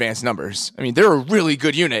any advanced numbers. I mean, they're a really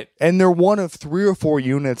good unit. And they're one of 3 or 4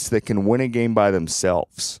 units that can win a game by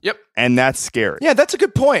themselves. Yep. And that's scary. Yeah, that's a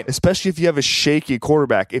good point. Especially if you have a shaky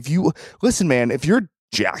quarterback. If you're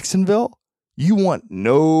Jacksonville, you want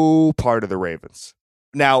no part of the Ravens.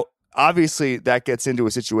 Now, obviously, that gets into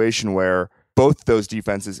a situation where both those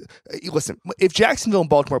defenses... Listen, if Jacksonville and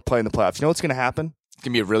Baltimore play in the playoffs, you know what's going to happen? It's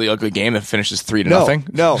going to be a really ugly game that finishes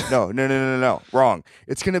 3-0. No. Wrong.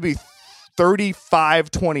 It's going to be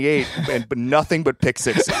 35-28, but nothing but pick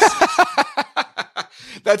sixes.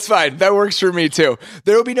 That's fine. That works for me, too.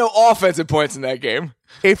 There will be no offensive points in that game.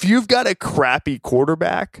 If you've got a crappy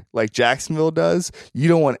quarterback like Jacksonville does, you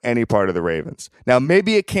don't want any part of the Ravens. Now,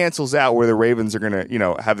 maybe it cancels out where the Ravens are going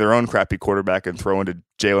to, have their own crappy quarterback and throw into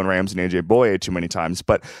Jalen Ramsey and AJ Boye too many times.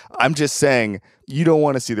 But I'm just saying, you don't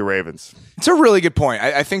want to see the Ravens. It's a really good point.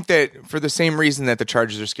 I think that for the same reason that the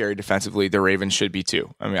Chargers are scary defensively, the Ravens should be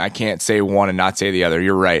too. I mean, I can't say one and not say the other.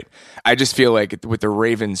 You're right. I just feel like with the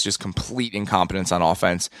Ravens' just complete incompetence on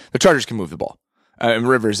offense, the Chargers can move the ball. And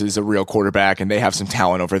Rivers is a real quarterback, and they have some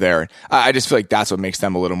talent over there. I just feel like that's what makes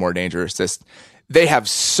them a little more dangerous. They have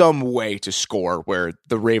some way to score where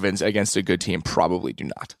the Ravens against a good team probably do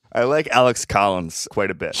not. I like Alex Collins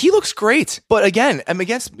quite a bit. He looks great. But again,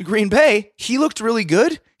 against Green Bay, he looked really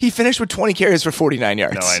good. He finished with 20 carries for 49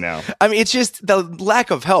 yards. No, I know. I mean, it's just the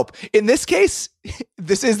lack of help. In this case,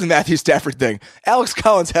 this is the Matthew Stafford thing. Alex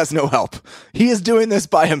Collins has no help. He is doing this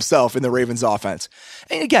by himself in the Ravens offense.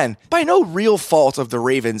 And again, by no real fault of the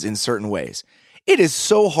Ravens in certain ways. It is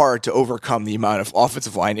so hard to overcome the amount of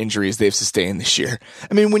offensive line injuries they've sustained this year.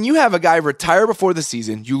 I mean, when you have a guy retire before the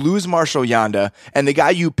season, you lose Marshall Yanda, and the guy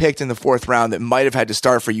you picked in the 4th round that might have had to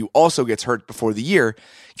start for you also gets hurt before the year,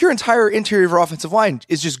 your entire interior offensive line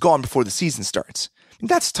is just gone before the season starts. I mean,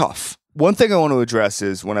 that's tough. One thing I want to address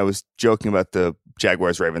is when I was joking about the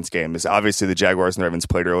Jaguars-Ravens game is obviously the Jaguars and the Ravens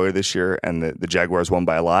played earlier this year, and the Jaguars won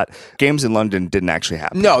by a lot. Games in London didn't actually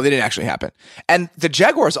happen. No, they didn't actually happen. And the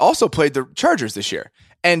Jaguars also played the Chargers this year.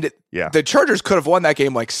 And the Chargers could have won that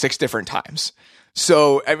game like 6 different times.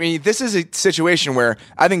 So, I mean, this is a situation where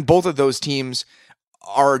I think both of those teams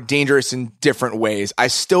are dangerous in different ways. I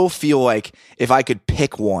still feel like if I could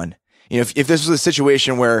pick one, if this was a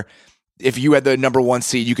situation where if you had the number 1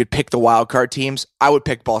 seed, you could pick the wild card teams, I would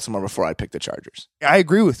pick Baltimore before I'd pick the Chargers. I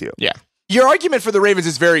agree with you. Yeah. Your argument for the Ravens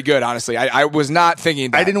is very good, honestly. I was not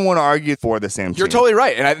thinking that. I didn't want to argue for the same team. You're totally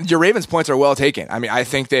right. And your Ravens points are well taken. I mean, I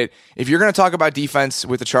think that if you're going to talk about defense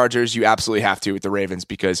with the Chargers, you absolutely have to with the Ravens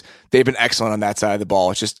because they've been excellent on that side of the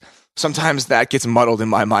ball. It's just sometimes that gets muddled in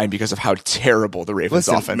my mind because of how terrible the Ravens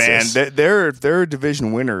offense is. Man, they're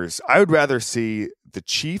division winners. I would rather see the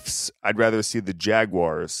Chiefs. I'd rather see the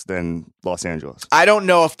Jaguars than Los Angeles. I don't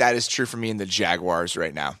know if that is true for me in the Jaguars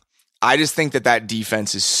right now. I just think that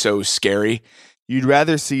defense is so scary. You'd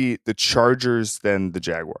rather see the Chargers than the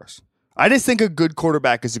Jaguars. I just think a good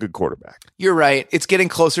quarterback is a good quarterback. You're right. It's getting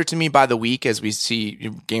closer to me by the week as we see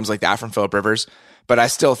games like that from Phillip Rivers. But I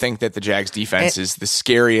still think that the Jags defense is the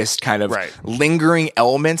scariest kind of lingering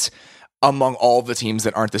element among all the teams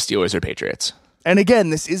that aren't the Steelers or Patriots. And again,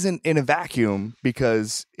 this isn't in a vacuum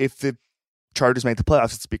because if the Chargers made the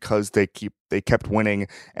playoffs, it's because they kept winning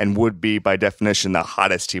and would be by definition the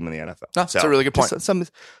hottest team in the NFL. That's a really good point. Something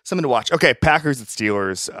to watch. Okay, Packers at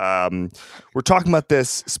Steelers. We're talking about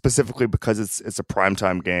this specifically because it's a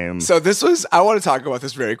primetime game. So I want to talk about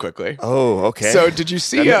this very quickly. Oh, okay. So did you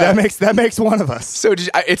see that makes one of us? So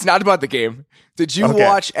it's not about the game. Did you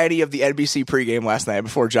watch any of the NBC pregame last night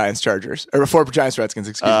before Giants Redskins?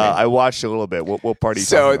 Excuse me. I watched a little bit. What part are you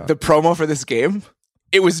talking about? So the promo for this game,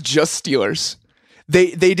 it was just Steelers.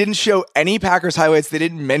 They didn't show any Packers highlights. They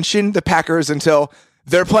didn't mention the Packers until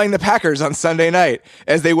they're playing the Packers on Sunday night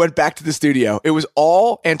as they went back to the studio. It was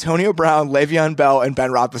all Antonio Brown, Le'Veon Bell, and Ben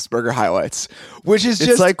Roethlisberger highlights, which is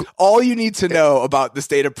just like all you need to know about the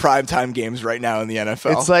state of primetime games right now in the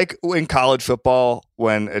NFL. It's like in college football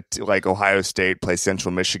when like Ohio State plays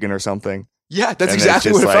Central Michigan or something. Yeah, that's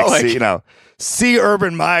exactly what it felt like. See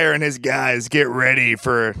Urban Meyer and his guys get ready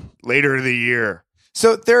for later in the year.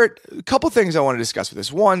 So there are a couple things I want to discuss with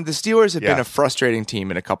this. One, the Steelers have been a frustrating team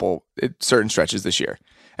in certain stretches this year.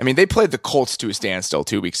 I mean, they played the Colts to a standstill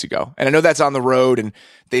 2 weeks ago. And I know that's on the road, and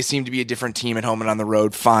they seem to be a different team at home and on the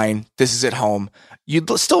road. Fine. This is at home. You'd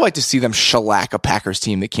still like to see them shellac a Packers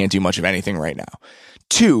team that can't do much of anything right now.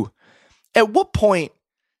 2, at what point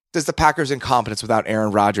does the Packers' incompetence without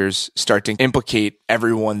Aaron Rodgers start to implicate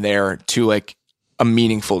everyone there to like a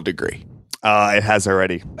meaningful degree? It has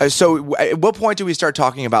already. So at what point do we start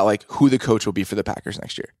talking about like who the coach will be for the Packers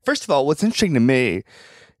next year? First of all, what's interesting to me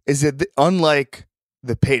is that unlike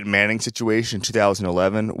the Peyton Manning situation in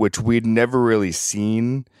 2011, which we'd never really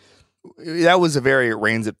seen, that was a very it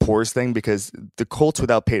rains, it pours thing because the Colts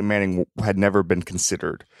without Peyton Manning had never been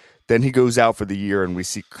considered. Then he goes out for the year and we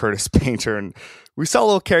see Curtis Painter and we saw a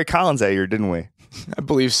little Kerry Collins that year, didn't we? I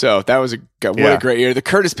believe so. That was a great year. The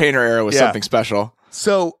Curtis Painter era was something special.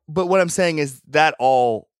 So, but what I'm saying is that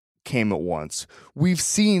all came at once. We've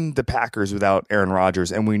seen the Packers without Aaron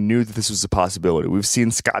Rodgers, and we knew that this was a possibility. We've seen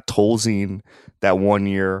Scott Tolzien that 1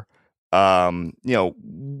 year.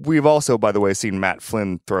 We've also, by the way, seen Matt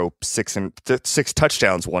Flynn throw six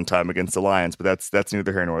touchdowns one time against the Lions, but that's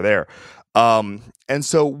neither here nor there. And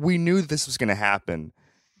so we knew that this was going to happen.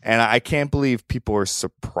 And I can't believe people are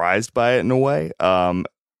surprised by it in a way.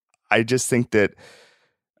 I just think that,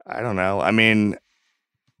 I don't know. I mean,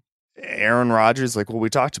 Aaron Rodgers, like what we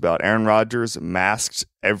talked about, Aaron Rodgers masked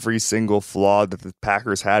every single flaw that the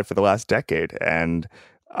Packers had for the last decade. And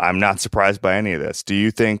I'm not surprised by any of this. Do you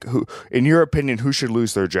think, in your opinion, who should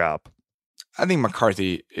lose their job? I think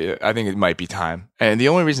McCarthy, I think it might be time. And the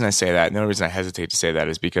only reason I say that, and the only reason I hesitate to say that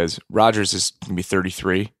is because Rodgers is going to be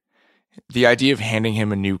 33. The idea of handing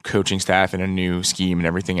him a new coaching staff and a new scheme and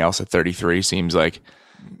everything else at 33 seems like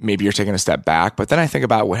maybe you're taking a step back. But then I think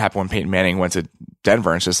about what happened when Peyton Manning went to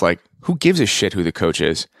Denver, and it's just like, who gives a shit who the coach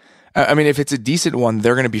is? I mean, if it's a decent one,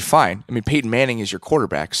 they're going to be fine. I mean, Peyton Manning is your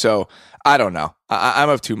quarterback. So I don't know. I'm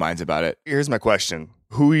of two minds about it. Here's my question.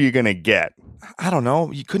 Who are you going to get? I don't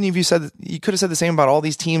know. You could have said the same about all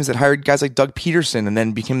these teams that hired guys like Doug Peterson and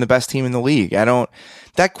then became the best team in the league.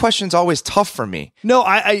 That question's always tough for me. No,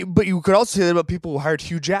 but you could also say that about people who hired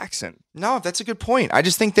Hugh Jackson. No, that's a good point. I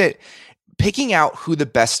just think that picking out who the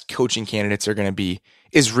best coaching candidates are going to be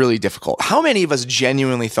is really difficult. How many of us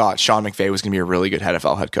genuinely thought Sean McVay was going to be a really good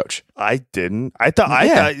NFL head coach? I didn't. I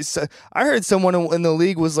heard someone in the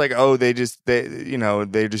league was like, "Oh, they're just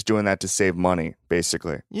doing that to save money,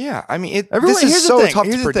 basically." Yeah, I mean, this is so tough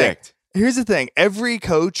to predict. Here's the thing: every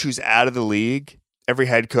coach who's out of the league, every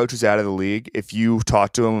head coach who's out of the league, if you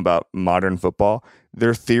talk to them about modern football,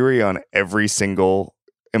 their theory on every single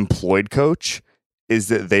employed coach is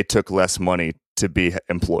that they took less money to be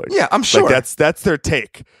employed. Yeah, I'm sure. Like that's their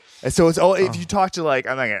take. And so it's all, if you talk to like,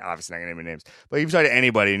 obviously not gonna name any names, but if you talk to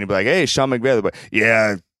anybody and you'd be like, hey, Sean McVay, but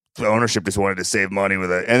yeah, the ownership just wanted to save money with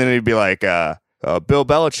it. And then it'd be like Bill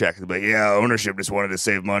Belichick, but yeah, ownership just wanted to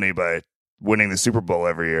save money by winning the Super Bowl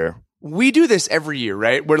every year. We do this every year,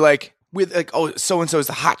 right? We're like, oh, so-and-so is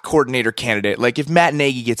the hot coordinator candidate. Like if Matt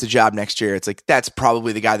Nagy gets a job next year, it's like, that's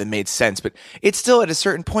probably the guy that made sense. But it's still at a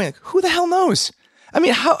certain point, like, who the hell knows? I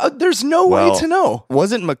mean, there's no way to know.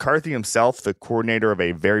 Wasn't McCarthy himself the coordinator of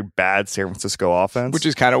a very bad San Francisco offense? Which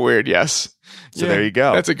is kind of weird, yes. So there you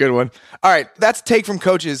go. That's a good one. All right, that's a take from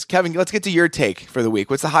coaches. Kevin, let's get to your take for the week.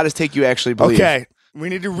 What's the hottest take you actually believe? Okay, we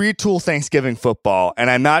need to retool Thanksgiving football, and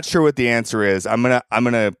I'm not sure what the answer is. I'm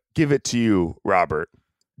gonna give it to you, Robert.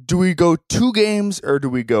 Do we go 2 games or do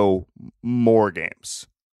we go more games?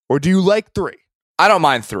 Or do you like 3? I don't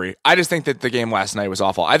mind 3. I just think that the game last night was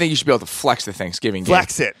awful. I think you should be able to flex the Thanksgiving game.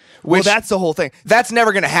 Flex it. Well, that's the whole thing. That's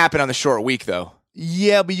never going to happen on the short week, though.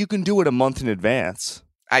 Yeah, but you can do it a month in advance.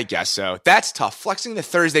 I guess so. That's tough. Flexing the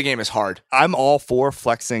Thursday game is hard. I'm all for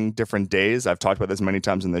flexing different days. I've talked about this many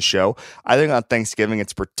times in the show. I think on Thanksgiving,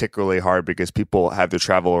 it's particularly hard because people have their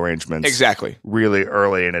travel arrangements exactly really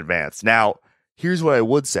early in advance. Now, here's what I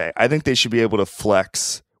would say. I think they should be able to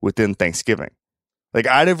flex within Thanksgiving. Like,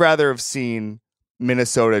 I'd have rather have seen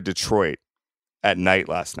Minnesota, Detroit at night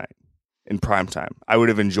last night in primetime. I would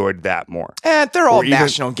have enjoyed that more. And they're all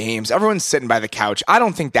national games. Everyone's sitting by the couch. I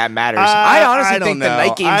don't think that matters. I honestly think the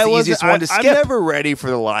night game is the easiest one to skip. I'm never ready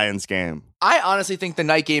for the Lions game. I honestly think the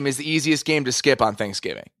night game is the easiest game to skip on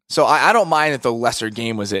Thanksgiving. So I don't mind that the lesser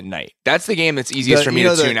game was at night. That's the game that's easiest for me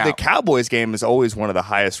to tune out. The Cowboys game is always one of the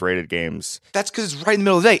highest rated games. That's because it's right in the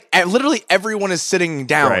middle of the day. And literally everyone is sitting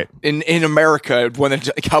down in America when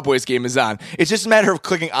the Cowboys game is on. It's just a matter of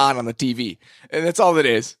clicking on the TV. And that's all it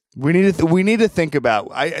is. We need to think about.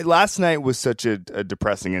 Last night was such a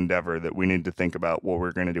depressing endeavor that we need to think about what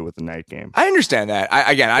we're going to do with the night game. I understand that.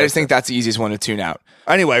 I just think that's the easiest one to tune out.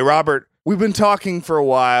 Anyway, Robert, we've been talking for a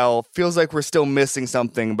while. Feels like we're still missing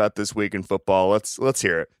something about this week in football. Let's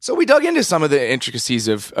hear it. So we dug into some of the intricacies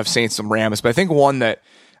of Saints and Rams, but I think one that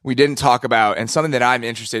we didn't talk about and something that I'm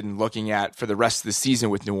interested in looking at for the rest of the season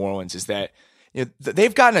with New Orleans is that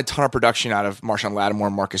they've gotten a ton of production out of Marshawn Lattimore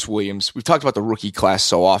and Marcus Williams. We've talked about the rookie class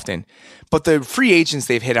so often, but the free agents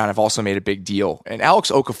they've hit on have also made a big deal. And Alex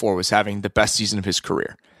Okafor was having the best season of his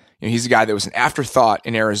career. He's a guy that was an afterthought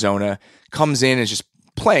in Arizona, comes in and just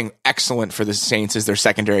playing excellent for the Saints as their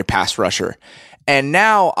secondary pass rusher. And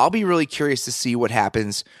now I'll be really curious to see what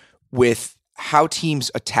happens with how teams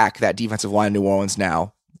attack that defensive line in New Orleans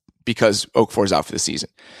now because Okafor's out for the season.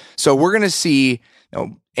 So we're going to see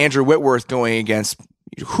Andrew Whitworth going against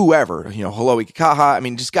whoever, Haloi Kikaha. I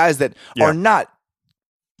mean, just guys that are not,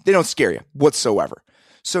 they don't scare you whatsoever.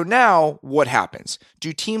 So now what happens?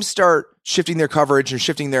 Do teams start shifting their coverage and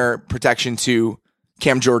shifting their protection to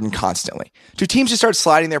Cam Jordan constantly? Do teams just start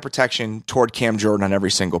sliding their protection toward Cam Jordan on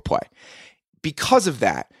every single play? Because of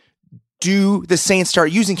that, do the Saints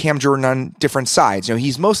start using Cam Jordan on different sides?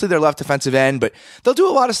 He's mostly their left defensive end, but they'll do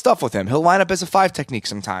a lot of stuff with him. He'll line up as a 5 technique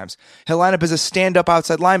sometimes. He'll line up as a stand-up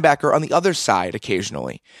outside linebacker on the other side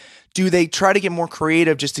occasionally. Do they try to get more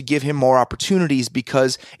creative just to give him more opportunities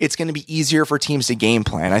because it's going to be easier for teams to game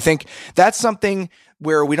plan? I think that's something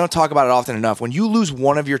where we don't talk about it often enough. When you lose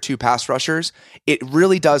one of your two pass rushers, it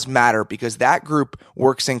really does matter because that group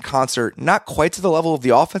works in concert, not quite to the level of the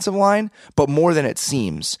offensive line, but more than it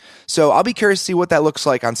seems. So I'll be curious to see what that looks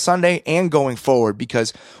like on Sunday and going forward,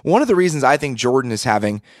 because one of the reasons I think Jordan is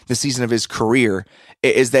having the season of his career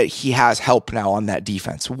is that he has help now on that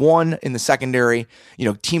defense. One, in the secondary,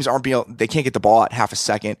 teams they can't get the ball at half a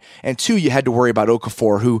second. And two, you had to worry about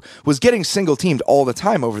Okafor, who was getting single teamed all the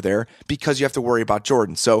time over there because you have to worry about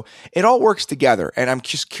Jordan. So it all works together. And I'm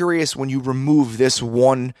just curious, when you remove this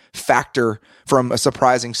one factor from a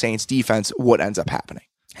surprising Saints defense, what ends up happening?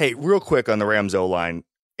 Hey, real quick on the Rams O-line,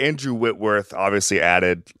 Andrew Whitworth obviously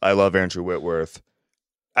added. I love Andrew Whitworth.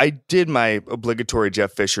 I did my obligatory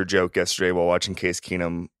Jeff Fisher joke yesterday while watching Case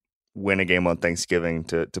Keenum win a game on Thanksgiving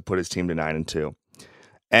to put his team to 9-2.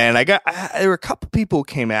 And there were a couple people who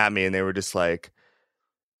came at me and they were like,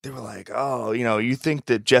 oh, you think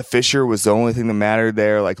that Jeff Fisher was the only thing that mattered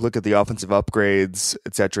there? Like, look at the offensive upgrades,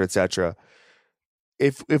 et cetera, et cetera.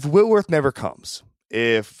 If Whitworth never comes,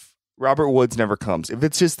 if Robert Woods never comes, if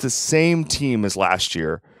it's just the same team as last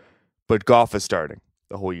year, but Goff is starting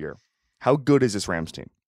the whole year, how good is this Rams team?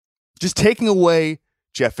 Just taking away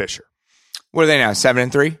Jeff Fisher. What are they now?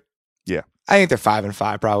 7-3? Yeah. I think they're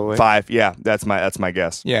 5-5 probably. 5, yeah. That's my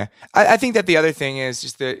guess. Yeah. I think that the other thing is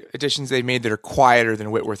just the additions they made that are quieter than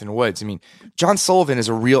Whitworth and Woods. I mean, John Sullivan is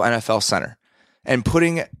a real NFL center. And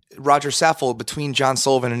putting Roger Saffold between John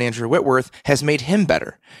Sullivan and Andrew Whitworth has made him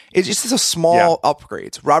better. It's just a small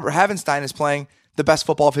upgrade. Robert Havenstein is playing the best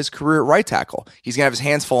football of his career at right tackle. He's going to have his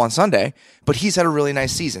hands full on Sunday, but he's had a really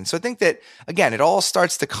nice season. So I think that, again, it all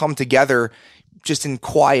starts to come together just in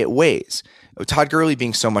quiet ways. Todd Gurley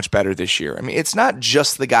being so much better this year. I mean, it's not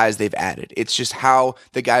just the guys they've added. It's just how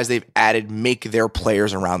the guys they've added make their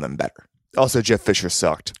players around them better. Also, Jeff Fisher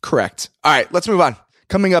sucked. Correct. All right, let's move on.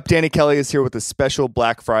 Coming up, Danny Kelly is here with a special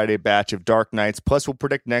Black Friday batch of Dark Knights. Plus, we'll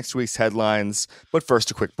predict next week's headlines. But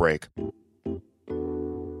first, a quick break.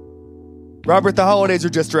 Robert, the holidays are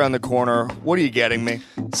just around the corner. What are you getting me?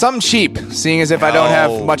 Something cheap, seeing as if I don't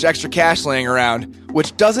have much extra cash laying around,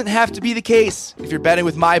 which doesn't have to be the case if you're betting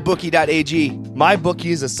with MyBookie.ag. MyBookie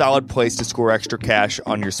is a solid place to score extra cash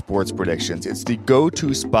on your sports predictions. It's the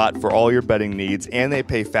go-to spot for all your betting needs, and they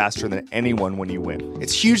pay faster than anyone when you win.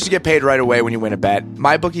 It's huge to get paid right away when you win a bet.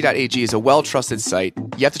 MyBookie.ag is a well-trusted site.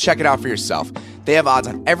 You have to check it out for yourself. They have odds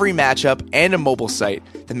on every matchup and a mobile site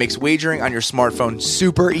that makes wagering on your smartphone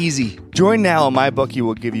super easy. Join now and MyBookie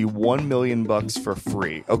will give you $1 million for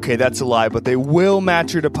free. Okay, that's a lie, but they will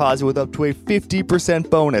match your deposit with up to a 50%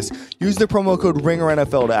 bonus. Use the promo code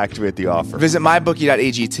RINGERNFL to activate the offer. Visit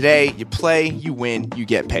MyBookie.ag today. You play, you win, you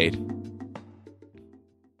get paid.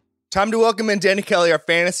 Time to welcome in Danny Kelly, our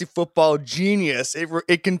fantasy football genius.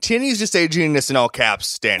 It continues to say genius in all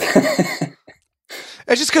caps, Danny.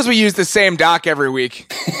 It's just because we use the same doc every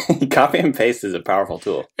week. Copy and paste is a powerful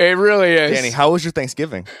tool. It really is. Danny, how was your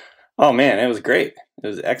Thanksgiving? Oh, man, it was great. It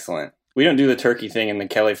was excellent. We don't do the turkey thing in the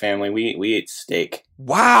Kelly family. We ate steak.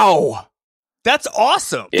 Wow. That's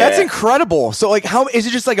awesome. Yeah. That's incredible. So, how is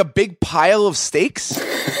it just like a big pile of steaks?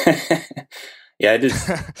 Yeah,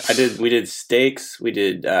 we did steaks. We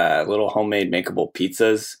did little homemade makeable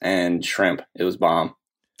pizzas and shrimp. It was bomb.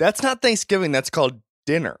 That's not Thanksgiving. That's called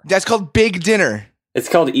dinner. That's called big dinner. It's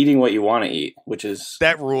called eating what you want to eat, which is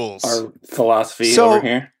that rules our philosophy over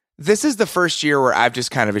here. This is the first year where I've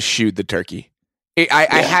just kind of eschewed the turkey.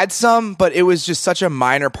 I had some, but it was just such a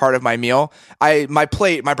minor part of my meal. My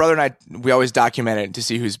brother and I, we always document it to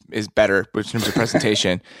see who's is better in terms of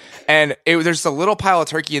presentation. And there's a little pile of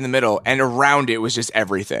turkey in the middle, and around it was just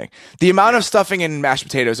everything. The amount of stuffing and mashed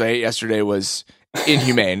potatoes I ate yesterday was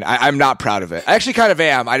inhumane. I'm not proud of it. I actually kind of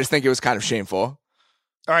am. I just think it was kind of shameful.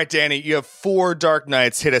 All right, Danny, you have 4 Dark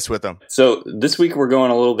Knights. Hit us with them. So this week we're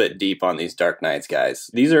going a little bit deep on these Dark Knights,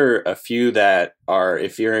 guys. These are a few that are,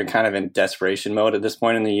 if you're in desperation mode at this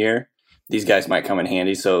point in the year, these guys might come in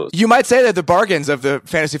handy. So you might say that the bargains of the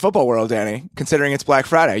fantasy football world, Danny, considering it's Black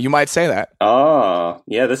Friday. You might say that. Oh,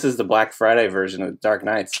 yeah, this is the Black Friday version of Dark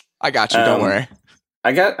Knights. I got you. Don't worry.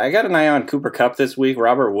 I got an eye on Cooper Kupp this week.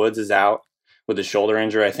 Robert Woods is out with a shoulder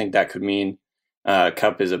injury. I think that could mean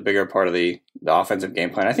Kupp is a bigger part of the offensive game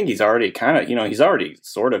plan. I think he's already he's already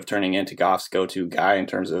sort of turning into Goff's go-to guy in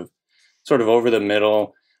terms of sort of over the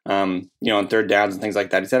middle, on third downs and things like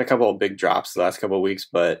that. He's had a couple of big drops the last couple of weeks,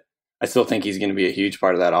 but I still think he's going to be a huge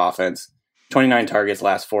part of that offense. 29 targets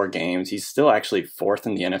last 4 games. He's still actually 4th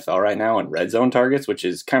in the NFL right now in red zone targets, which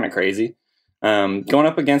is kind of crazy. Going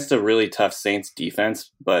up against a really tough Saints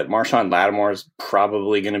defense, but Marshawn Lattimore is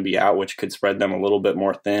probably going to be out, which could spread them a little bit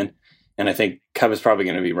more thin. And I think Kupp is probably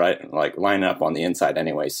going to be lining up on the inside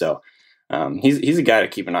anyway. So he's a guy to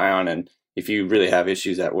keep an eye on. And if you really have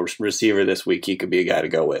issues at receiver this week, he could be a guy to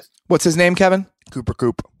go with. What's his name, Kevin? Cooper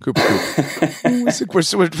Coop. We're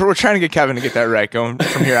trying to get Kevin to get that right going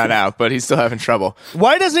from here on out, but he's still having trouble.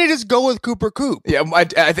 Why doesn't he just go with Cooper Coop? Yeah,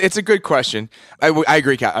 it's a good question. I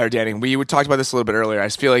agree, Danny. We talked about this a little bit earlier. I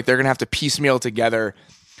just feel like they're going to have to piecemeal together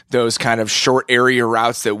those kind of short area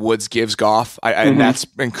routes that Woods gives Goff.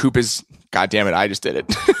 And Coop is, God damn it, I just did it.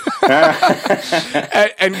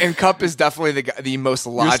 and Kupp is definitely the most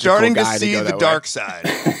logical guy. You're starting to see the dark side.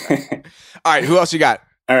 All right, who else you got?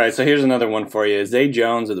 All right, so here's another one for you. Zay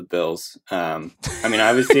Jones of the Bills.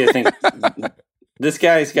 Obviously, I think this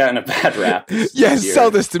guy's gotten a bad rap this year.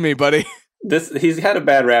 Sell this to me, buddy. He's had a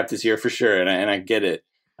bad rap this year for sure, and I get it.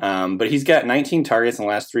 But he's got 19 targets in the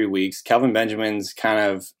last 3 weeks. Kelvin Benjamin's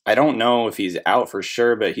I don't know if he's out for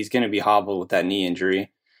sure, but he's going to be hobbled with that knee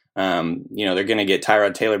injury. They're going to get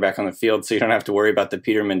Tyrod Taylor back on the field, so you don't have to worry about the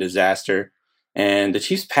Peterman disaster. And the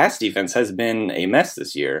Chiefs' pass defense has been a mess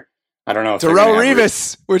this year. I don't know if Darrelle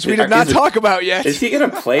Revis, which we did not talk about yet. Is he going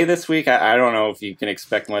to play this week? I don't know if you can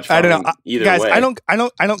expect much from him either guys, way. I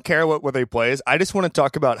don't care whether he plays. I just want to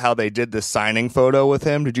talk about how they did the signing photo with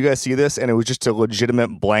him. Did you guys see this? And it was just a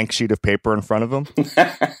legitimate blank sheet of paper in front of him.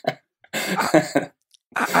 It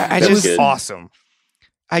was awesome.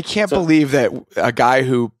 I can't believe that a guy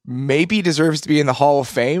who maybe deserves to be in the Hall of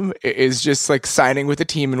Fame is just like signing with the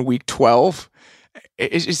team in week 12.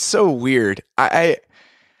 It's just so weird.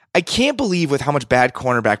 I can't believe with how much bad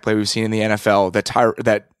cornerback play we've seen in the NFL that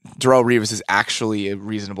Darrelle Revis is actually a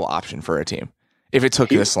reasonable option for a team if it took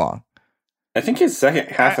this long. I think his second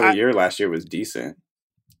half of the year last year was decent.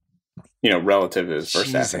 Relative to his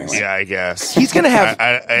first half. Anyway. Yeah, I guess. He's going to have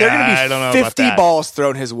they're going to be 50 balls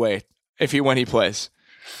thrown his way when he plays.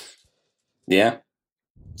 Yeah.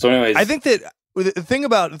 So anyways, I think that the thing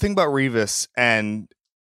about Revis and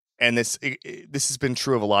this has been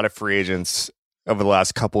true of a lot of free agents over the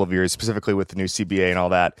last couple of years, specifically with the new CBA and all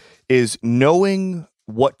that, is knowing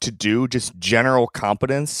what to do. Just general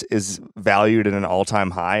competence is valued at an all-time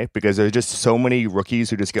high because there's just so many rookies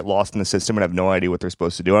who just get lost in the system and have no idea what they're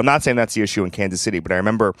supposed to do. I'm not saying that's the issue in Kansas City, but I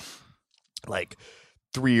remember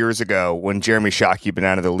 3 years ago when Jeremy Shockey had been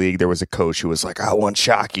out of the league, there was a coach who was like, I want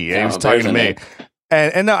Shockey. And he was talking to me.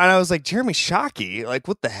 And I was like, Jeremy Shockey? Like,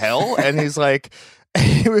 what the hell? And he's like,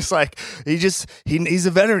 he was like, he's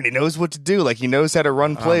a veteran. He knows what to do. Like, he knows how to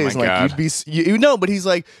run plays. Oh my God. But he's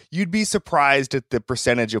like, you'd be surprised at the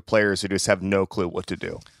percentage of players who just have no clue what to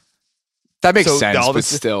do. That makes sense, but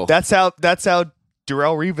still. That's how Darrelle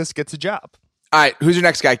Revis gets a job. All right, who's your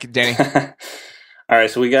next guy, Danny? All right,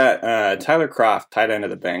 so we got Tyler Kroft, tight end of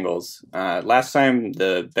the Bengals. Last time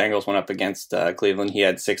the Bengals went up against Cleveland, he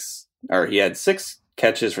had six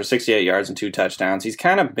catches for 68 yards and 2 touchdowns. He's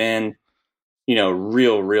kind of been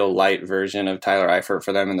real light version of Tyler Eifert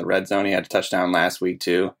for them in the red zone. He had a touchdown last week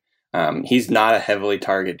too. He's not a heavily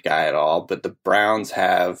targeted guy at all, but the Browns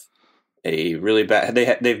have a really bad.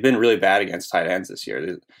 They've been really bad against tight ends this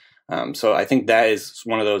year. So I think that is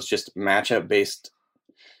one of those just matchup based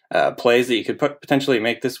plays that you could potentially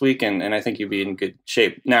make this week, and I think you'd be in good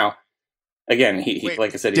shape. Now, again, he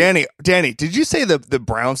like I said, Danny, did you say the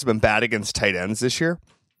Browns have been bad against tight ends this year?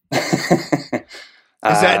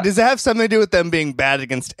 Does that have something to do with them being bad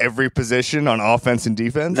against every position on offense and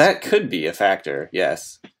defense? That could be a factor,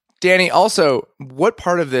 yes. Danny, also, what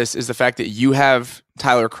part of this is the fact that you have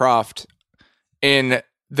Tyler Kroft in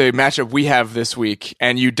the matchup we have this week,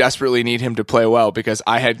 and you desperately need him to play well because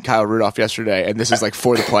I had Kyle Rudolph yesterday, and this is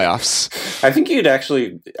for the playoffs. I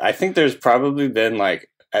think there's probably been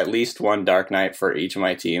at least one dark night for each of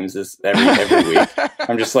my teams every week.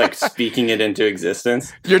 I'm just speaking it into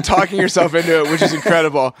existence. You're talking yourself into it, which is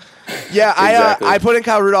incredible. Yeah, exactly. I put in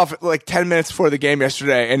Kyle Rudolph 10 minutes before the game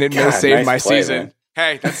yesterday, and it may save my season. Man.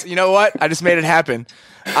 Hey, that's what? I just made it happen.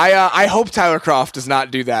 I hope Tyler Kroft does not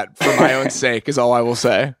do that for my own sake, is all I will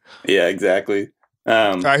say. Yeah, exactly.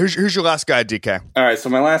 All right, who's your last guy, DK? All right, so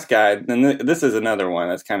my last guy, and this is another one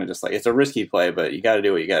that's kind of just it's a risky play, but you got to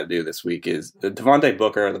do what you got to do this week, is Devontae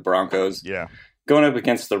Booker of the Broncos. Yeah. Going up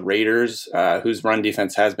against the Raiders, whose run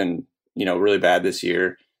defense has been, really bad this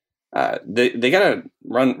year. They got a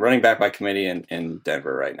running back by committee in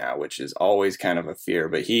Denver right now, which is always kind of a fear,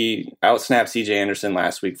 but he outsnapped CJ Anderson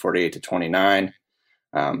last week, 48-29.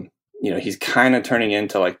 He's kind of turning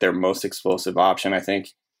into their most explosive option, I think.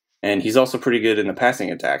 And he's also pretty good in the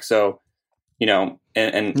passing attack. So,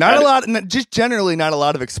 and not a lot, just generally not a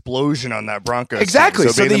lot of explosion on that Broncos team. Exactly.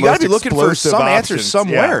 So then you got to be looking for some answers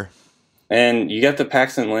somewhere. Yeah. And you got the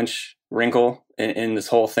Paxton Lynch wrinkle in this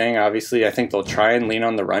whole thing. Obviously, I think they'll try and lean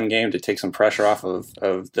on the run game to take some pressure off of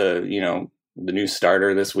the new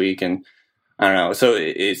starter this week. And I don't know. So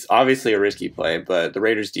it's obviously a risky play, but the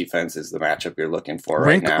Raiders defense is the matchup you're looking for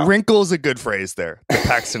right now. Wrinkle is a good phrase there. The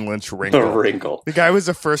Paxton Lynch wrinkle. The wrinkle. The guy was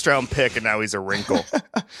a first-round pick, and now he's a wrinkle.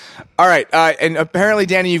 All right. And apparently,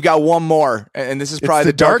 Danny, you've got one more. And this is probably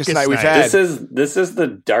the darkest night we've had. This is the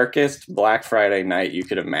darkest Black Friday night you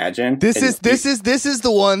could imagine. This is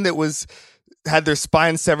the one that had their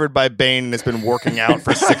spine severed by Bane and has been working out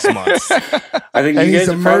for 6 months. I think he's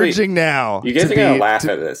emerging now. You guys are going to laugh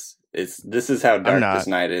at this. This is how dark this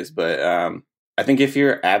night is, but I think if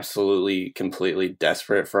you're absolutely, completely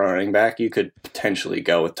desperate for a running back, you could potentially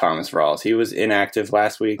go with Thomas Rawls. He was inactive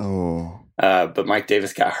last week, but Mike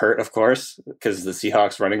Davis got hurt, of course, because the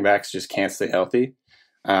Seahawks running backs just can't stay healthy.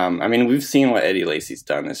 I mean, we've seen what Eddie Lacy's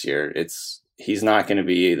done this year. He's not going to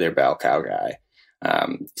be their bell cow guy.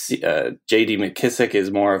 J.D. McKissick is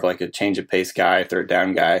more of like a change of pace guy, third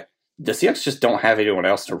down guy. The Seahawks just don't have anyone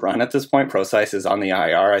else to run at this point. Prosise is on the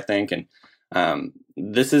IR, I think. And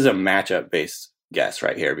this is a matchup-based guess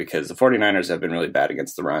right here because the 49ers have been really bad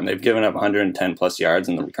against the run. They've given up 110-plus yards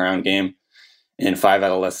in the ground game in 5 out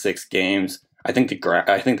of the last 6 games. I think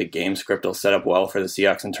the game script will set up well for the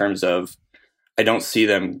Seahawks in terms of I don't see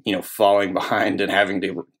them, falling behind and having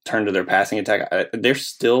to turn to their passing attack. They're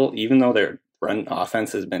still, even though their run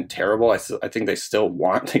offense has been terrible, I think they still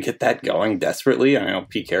want to get that going desperately. I know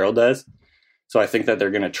Pete Carroll does. So I think that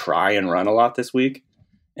they're going to try and run a lot this week.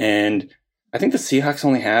 And I think the Seahawks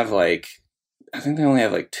only have like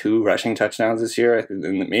 2 rushing touchdowns this year.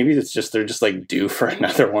 And maybe it's just, they're just like due for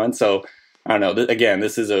another one. So I don't know. Again,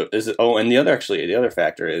 and the other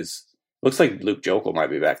factor is, looks like Luke Jokel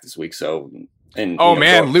might be back this week. So,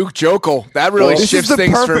 Luke Jokel. That really shifts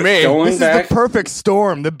things for me. This is the perfect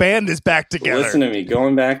storm. The band is back together. Listen to me.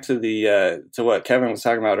 Going back to to what Kevin was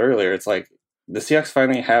talking about earlier, it's like the Seahawks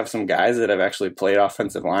finally have some guys that have actually played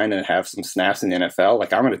offensive line and have some snaps in the NFL.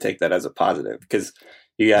 Like, I'm going to take that as a positive because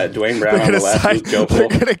you got Dwayne Brown on the left, Luke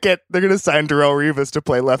Jokel. They're going to sign Darrell Rivas to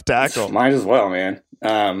play left tackle. Might as well, man.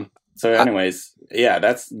 So anyways,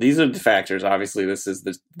 these are the factors. Obviously, this is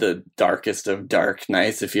the darkest of dark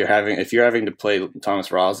nights. If you're having to play Thomas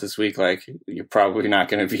Rawls this week, like, you're probably not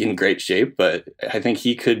going to be in great shape, but I think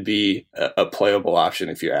he could be a playable option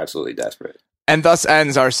if you're absolutely desperate. And thus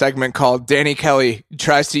ends our segment called Danny Kelly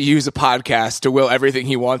Tries to Use a Podcast to Will Everything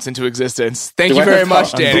He Wants into Existence. Thank you very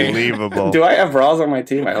much, Danny. Unbelievable. Do I have Rawls on my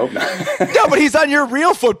team? I hope not. No, but he's on your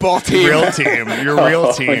real football team. Real team. Your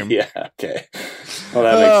real team. Yeah, okay. Well,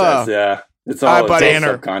 that makes sense, yeah. It's all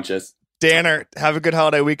subconscious. Danner, have a good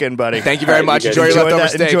holiday weekend, buddy. Thank you very much. Enjoy your leftover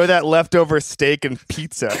steak. Enjoy that leftover steak and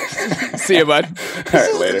pizza. See you, bud. All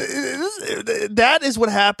right, later. That is what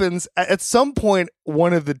happens. At some point,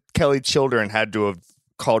 one of the Kelly children had to have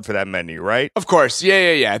called for that menu, right? Of course.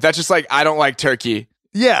 Yeah. That's just like, I don't like turkey.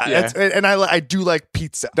 Yeah. And I do like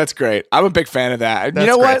pizza. That's great. I'm a big fan of that. You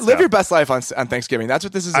know what? Live your best life on Thanksgiving. That's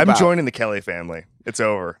what this is about. I'm joining the Kelly family. It's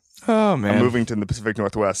over. Oh, man. I'm moving to the Pacific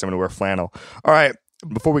Northwest. I'm going to wear flannel. All right.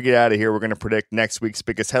 Before we get out of here, we're going to predict next week's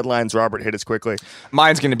biggest headlines. Robert, hit us quickly.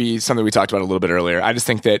 Mine's going to be something we talked about a little bit earlier. I just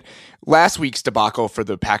think that last week's debacle for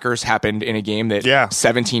the Packers happened in a game that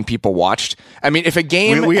 17 people watched. I mean, if a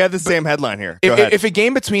game... We had the same headline here. Go ahead. If a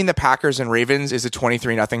game between the Packers and Ravens is a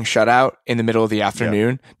 23-0 shutout in the middle of the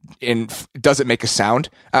afternoon, and does it make a sound?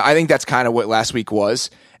 I think that's kind of what last week was.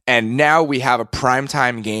 And now we have a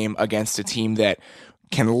primetime game against a team that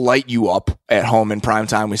can light you up at home in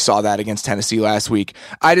primetime. We saw that against Tennessee last week.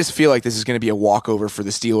 I just feel like this is going to be a walkover for the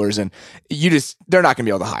Steelers, and they're not going to be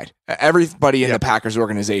able to hide. Everybody in the Packers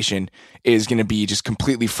organization is going to be just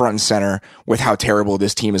completely front and center with how terrible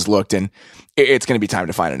this team has looked, and it's going to be time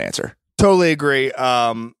to find an answer. Totally agree.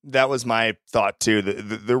 That was my thought too.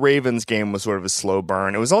 The Ravens game was sort of a slow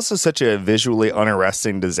burn. It was also such a visually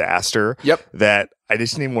unarresting disaster that I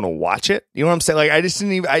just didn't even want to watch it. You know what I'm saying? Like, I just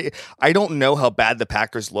didn't even, I don't know how bad the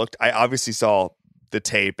Packers looked. I obviously saw the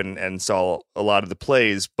tape and saw a lot of the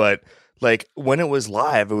plays, but like when it was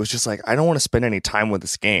live, it was just like, I don't want to spend any time with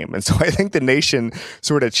this game. And so I think the nation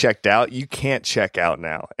sort of checked out. You can't check out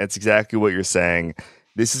now. It's exactly what you're saying.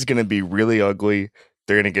 This is going to be really ugly.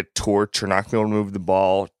 They're going to get torched. They're not going to be able to move the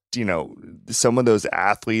ball. You know, some of those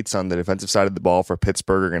athletes on the defensive side of the ball for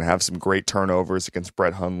Pittsburgh are going to have some great turnovers against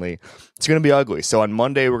Brett Hundley. It's going to be ugly. So on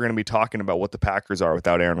Monday, we're going to be talking about what the Packers are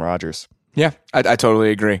without Aaron Rodgers. Yeah, I totally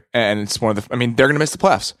agree. And it's they're going to miss the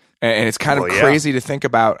playoffs. And it's kind of crazy to think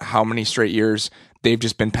about how many straight years they've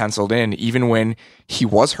just been penciled in, even when he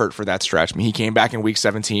was hurt for that stretch. I mean, he came back in week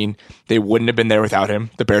 17. They wouldn't have been there without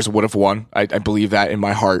him. The Bears would have won. I believe that in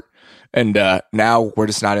my heart. And now we're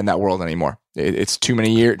just not in that world anymore. It's too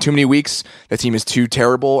many weeks. That team is too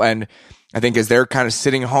terrible. And I think as they're kind of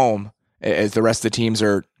sitting home, as the rest of the teams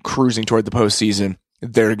are cruising toward the postseason,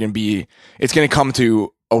 it's going to come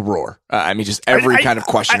to a roar. I mean, just every kind of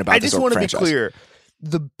question about this franchise. I just want to be clear.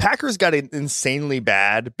 The Packers got insanely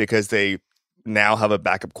bad because they now have a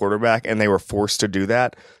backup quarterback and they were forced to do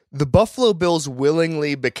that. The Buffalo Bills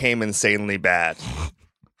willingly became insanely bad.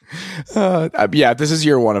 Yeah, this is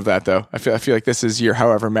year one of that, though. I feel like this is year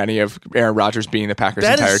however many of Aaron Rodgers being the Packers'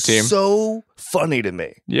 entire team. That is so funny to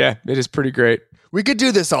me. Yeah, it is pretty great. We could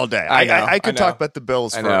do this all day. I could talk about the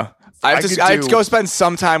Bills. I know. I have to go spend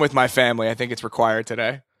some time with my family. I think it's required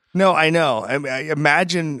today. No, I know. I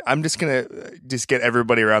imagine I'm just going to get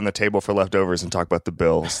everybody around the table for leftovers and talk about the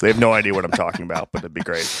Bills. They have no idea what I'm talking about, but it'd be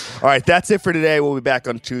great. All right, that's it for today. We'll be back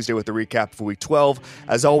on Tuesday with the recap for Week 12.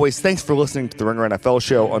 As always, thanks for listening to the Ringer NFL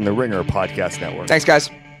show on the Ringer Podcast Network. Thanks, guys.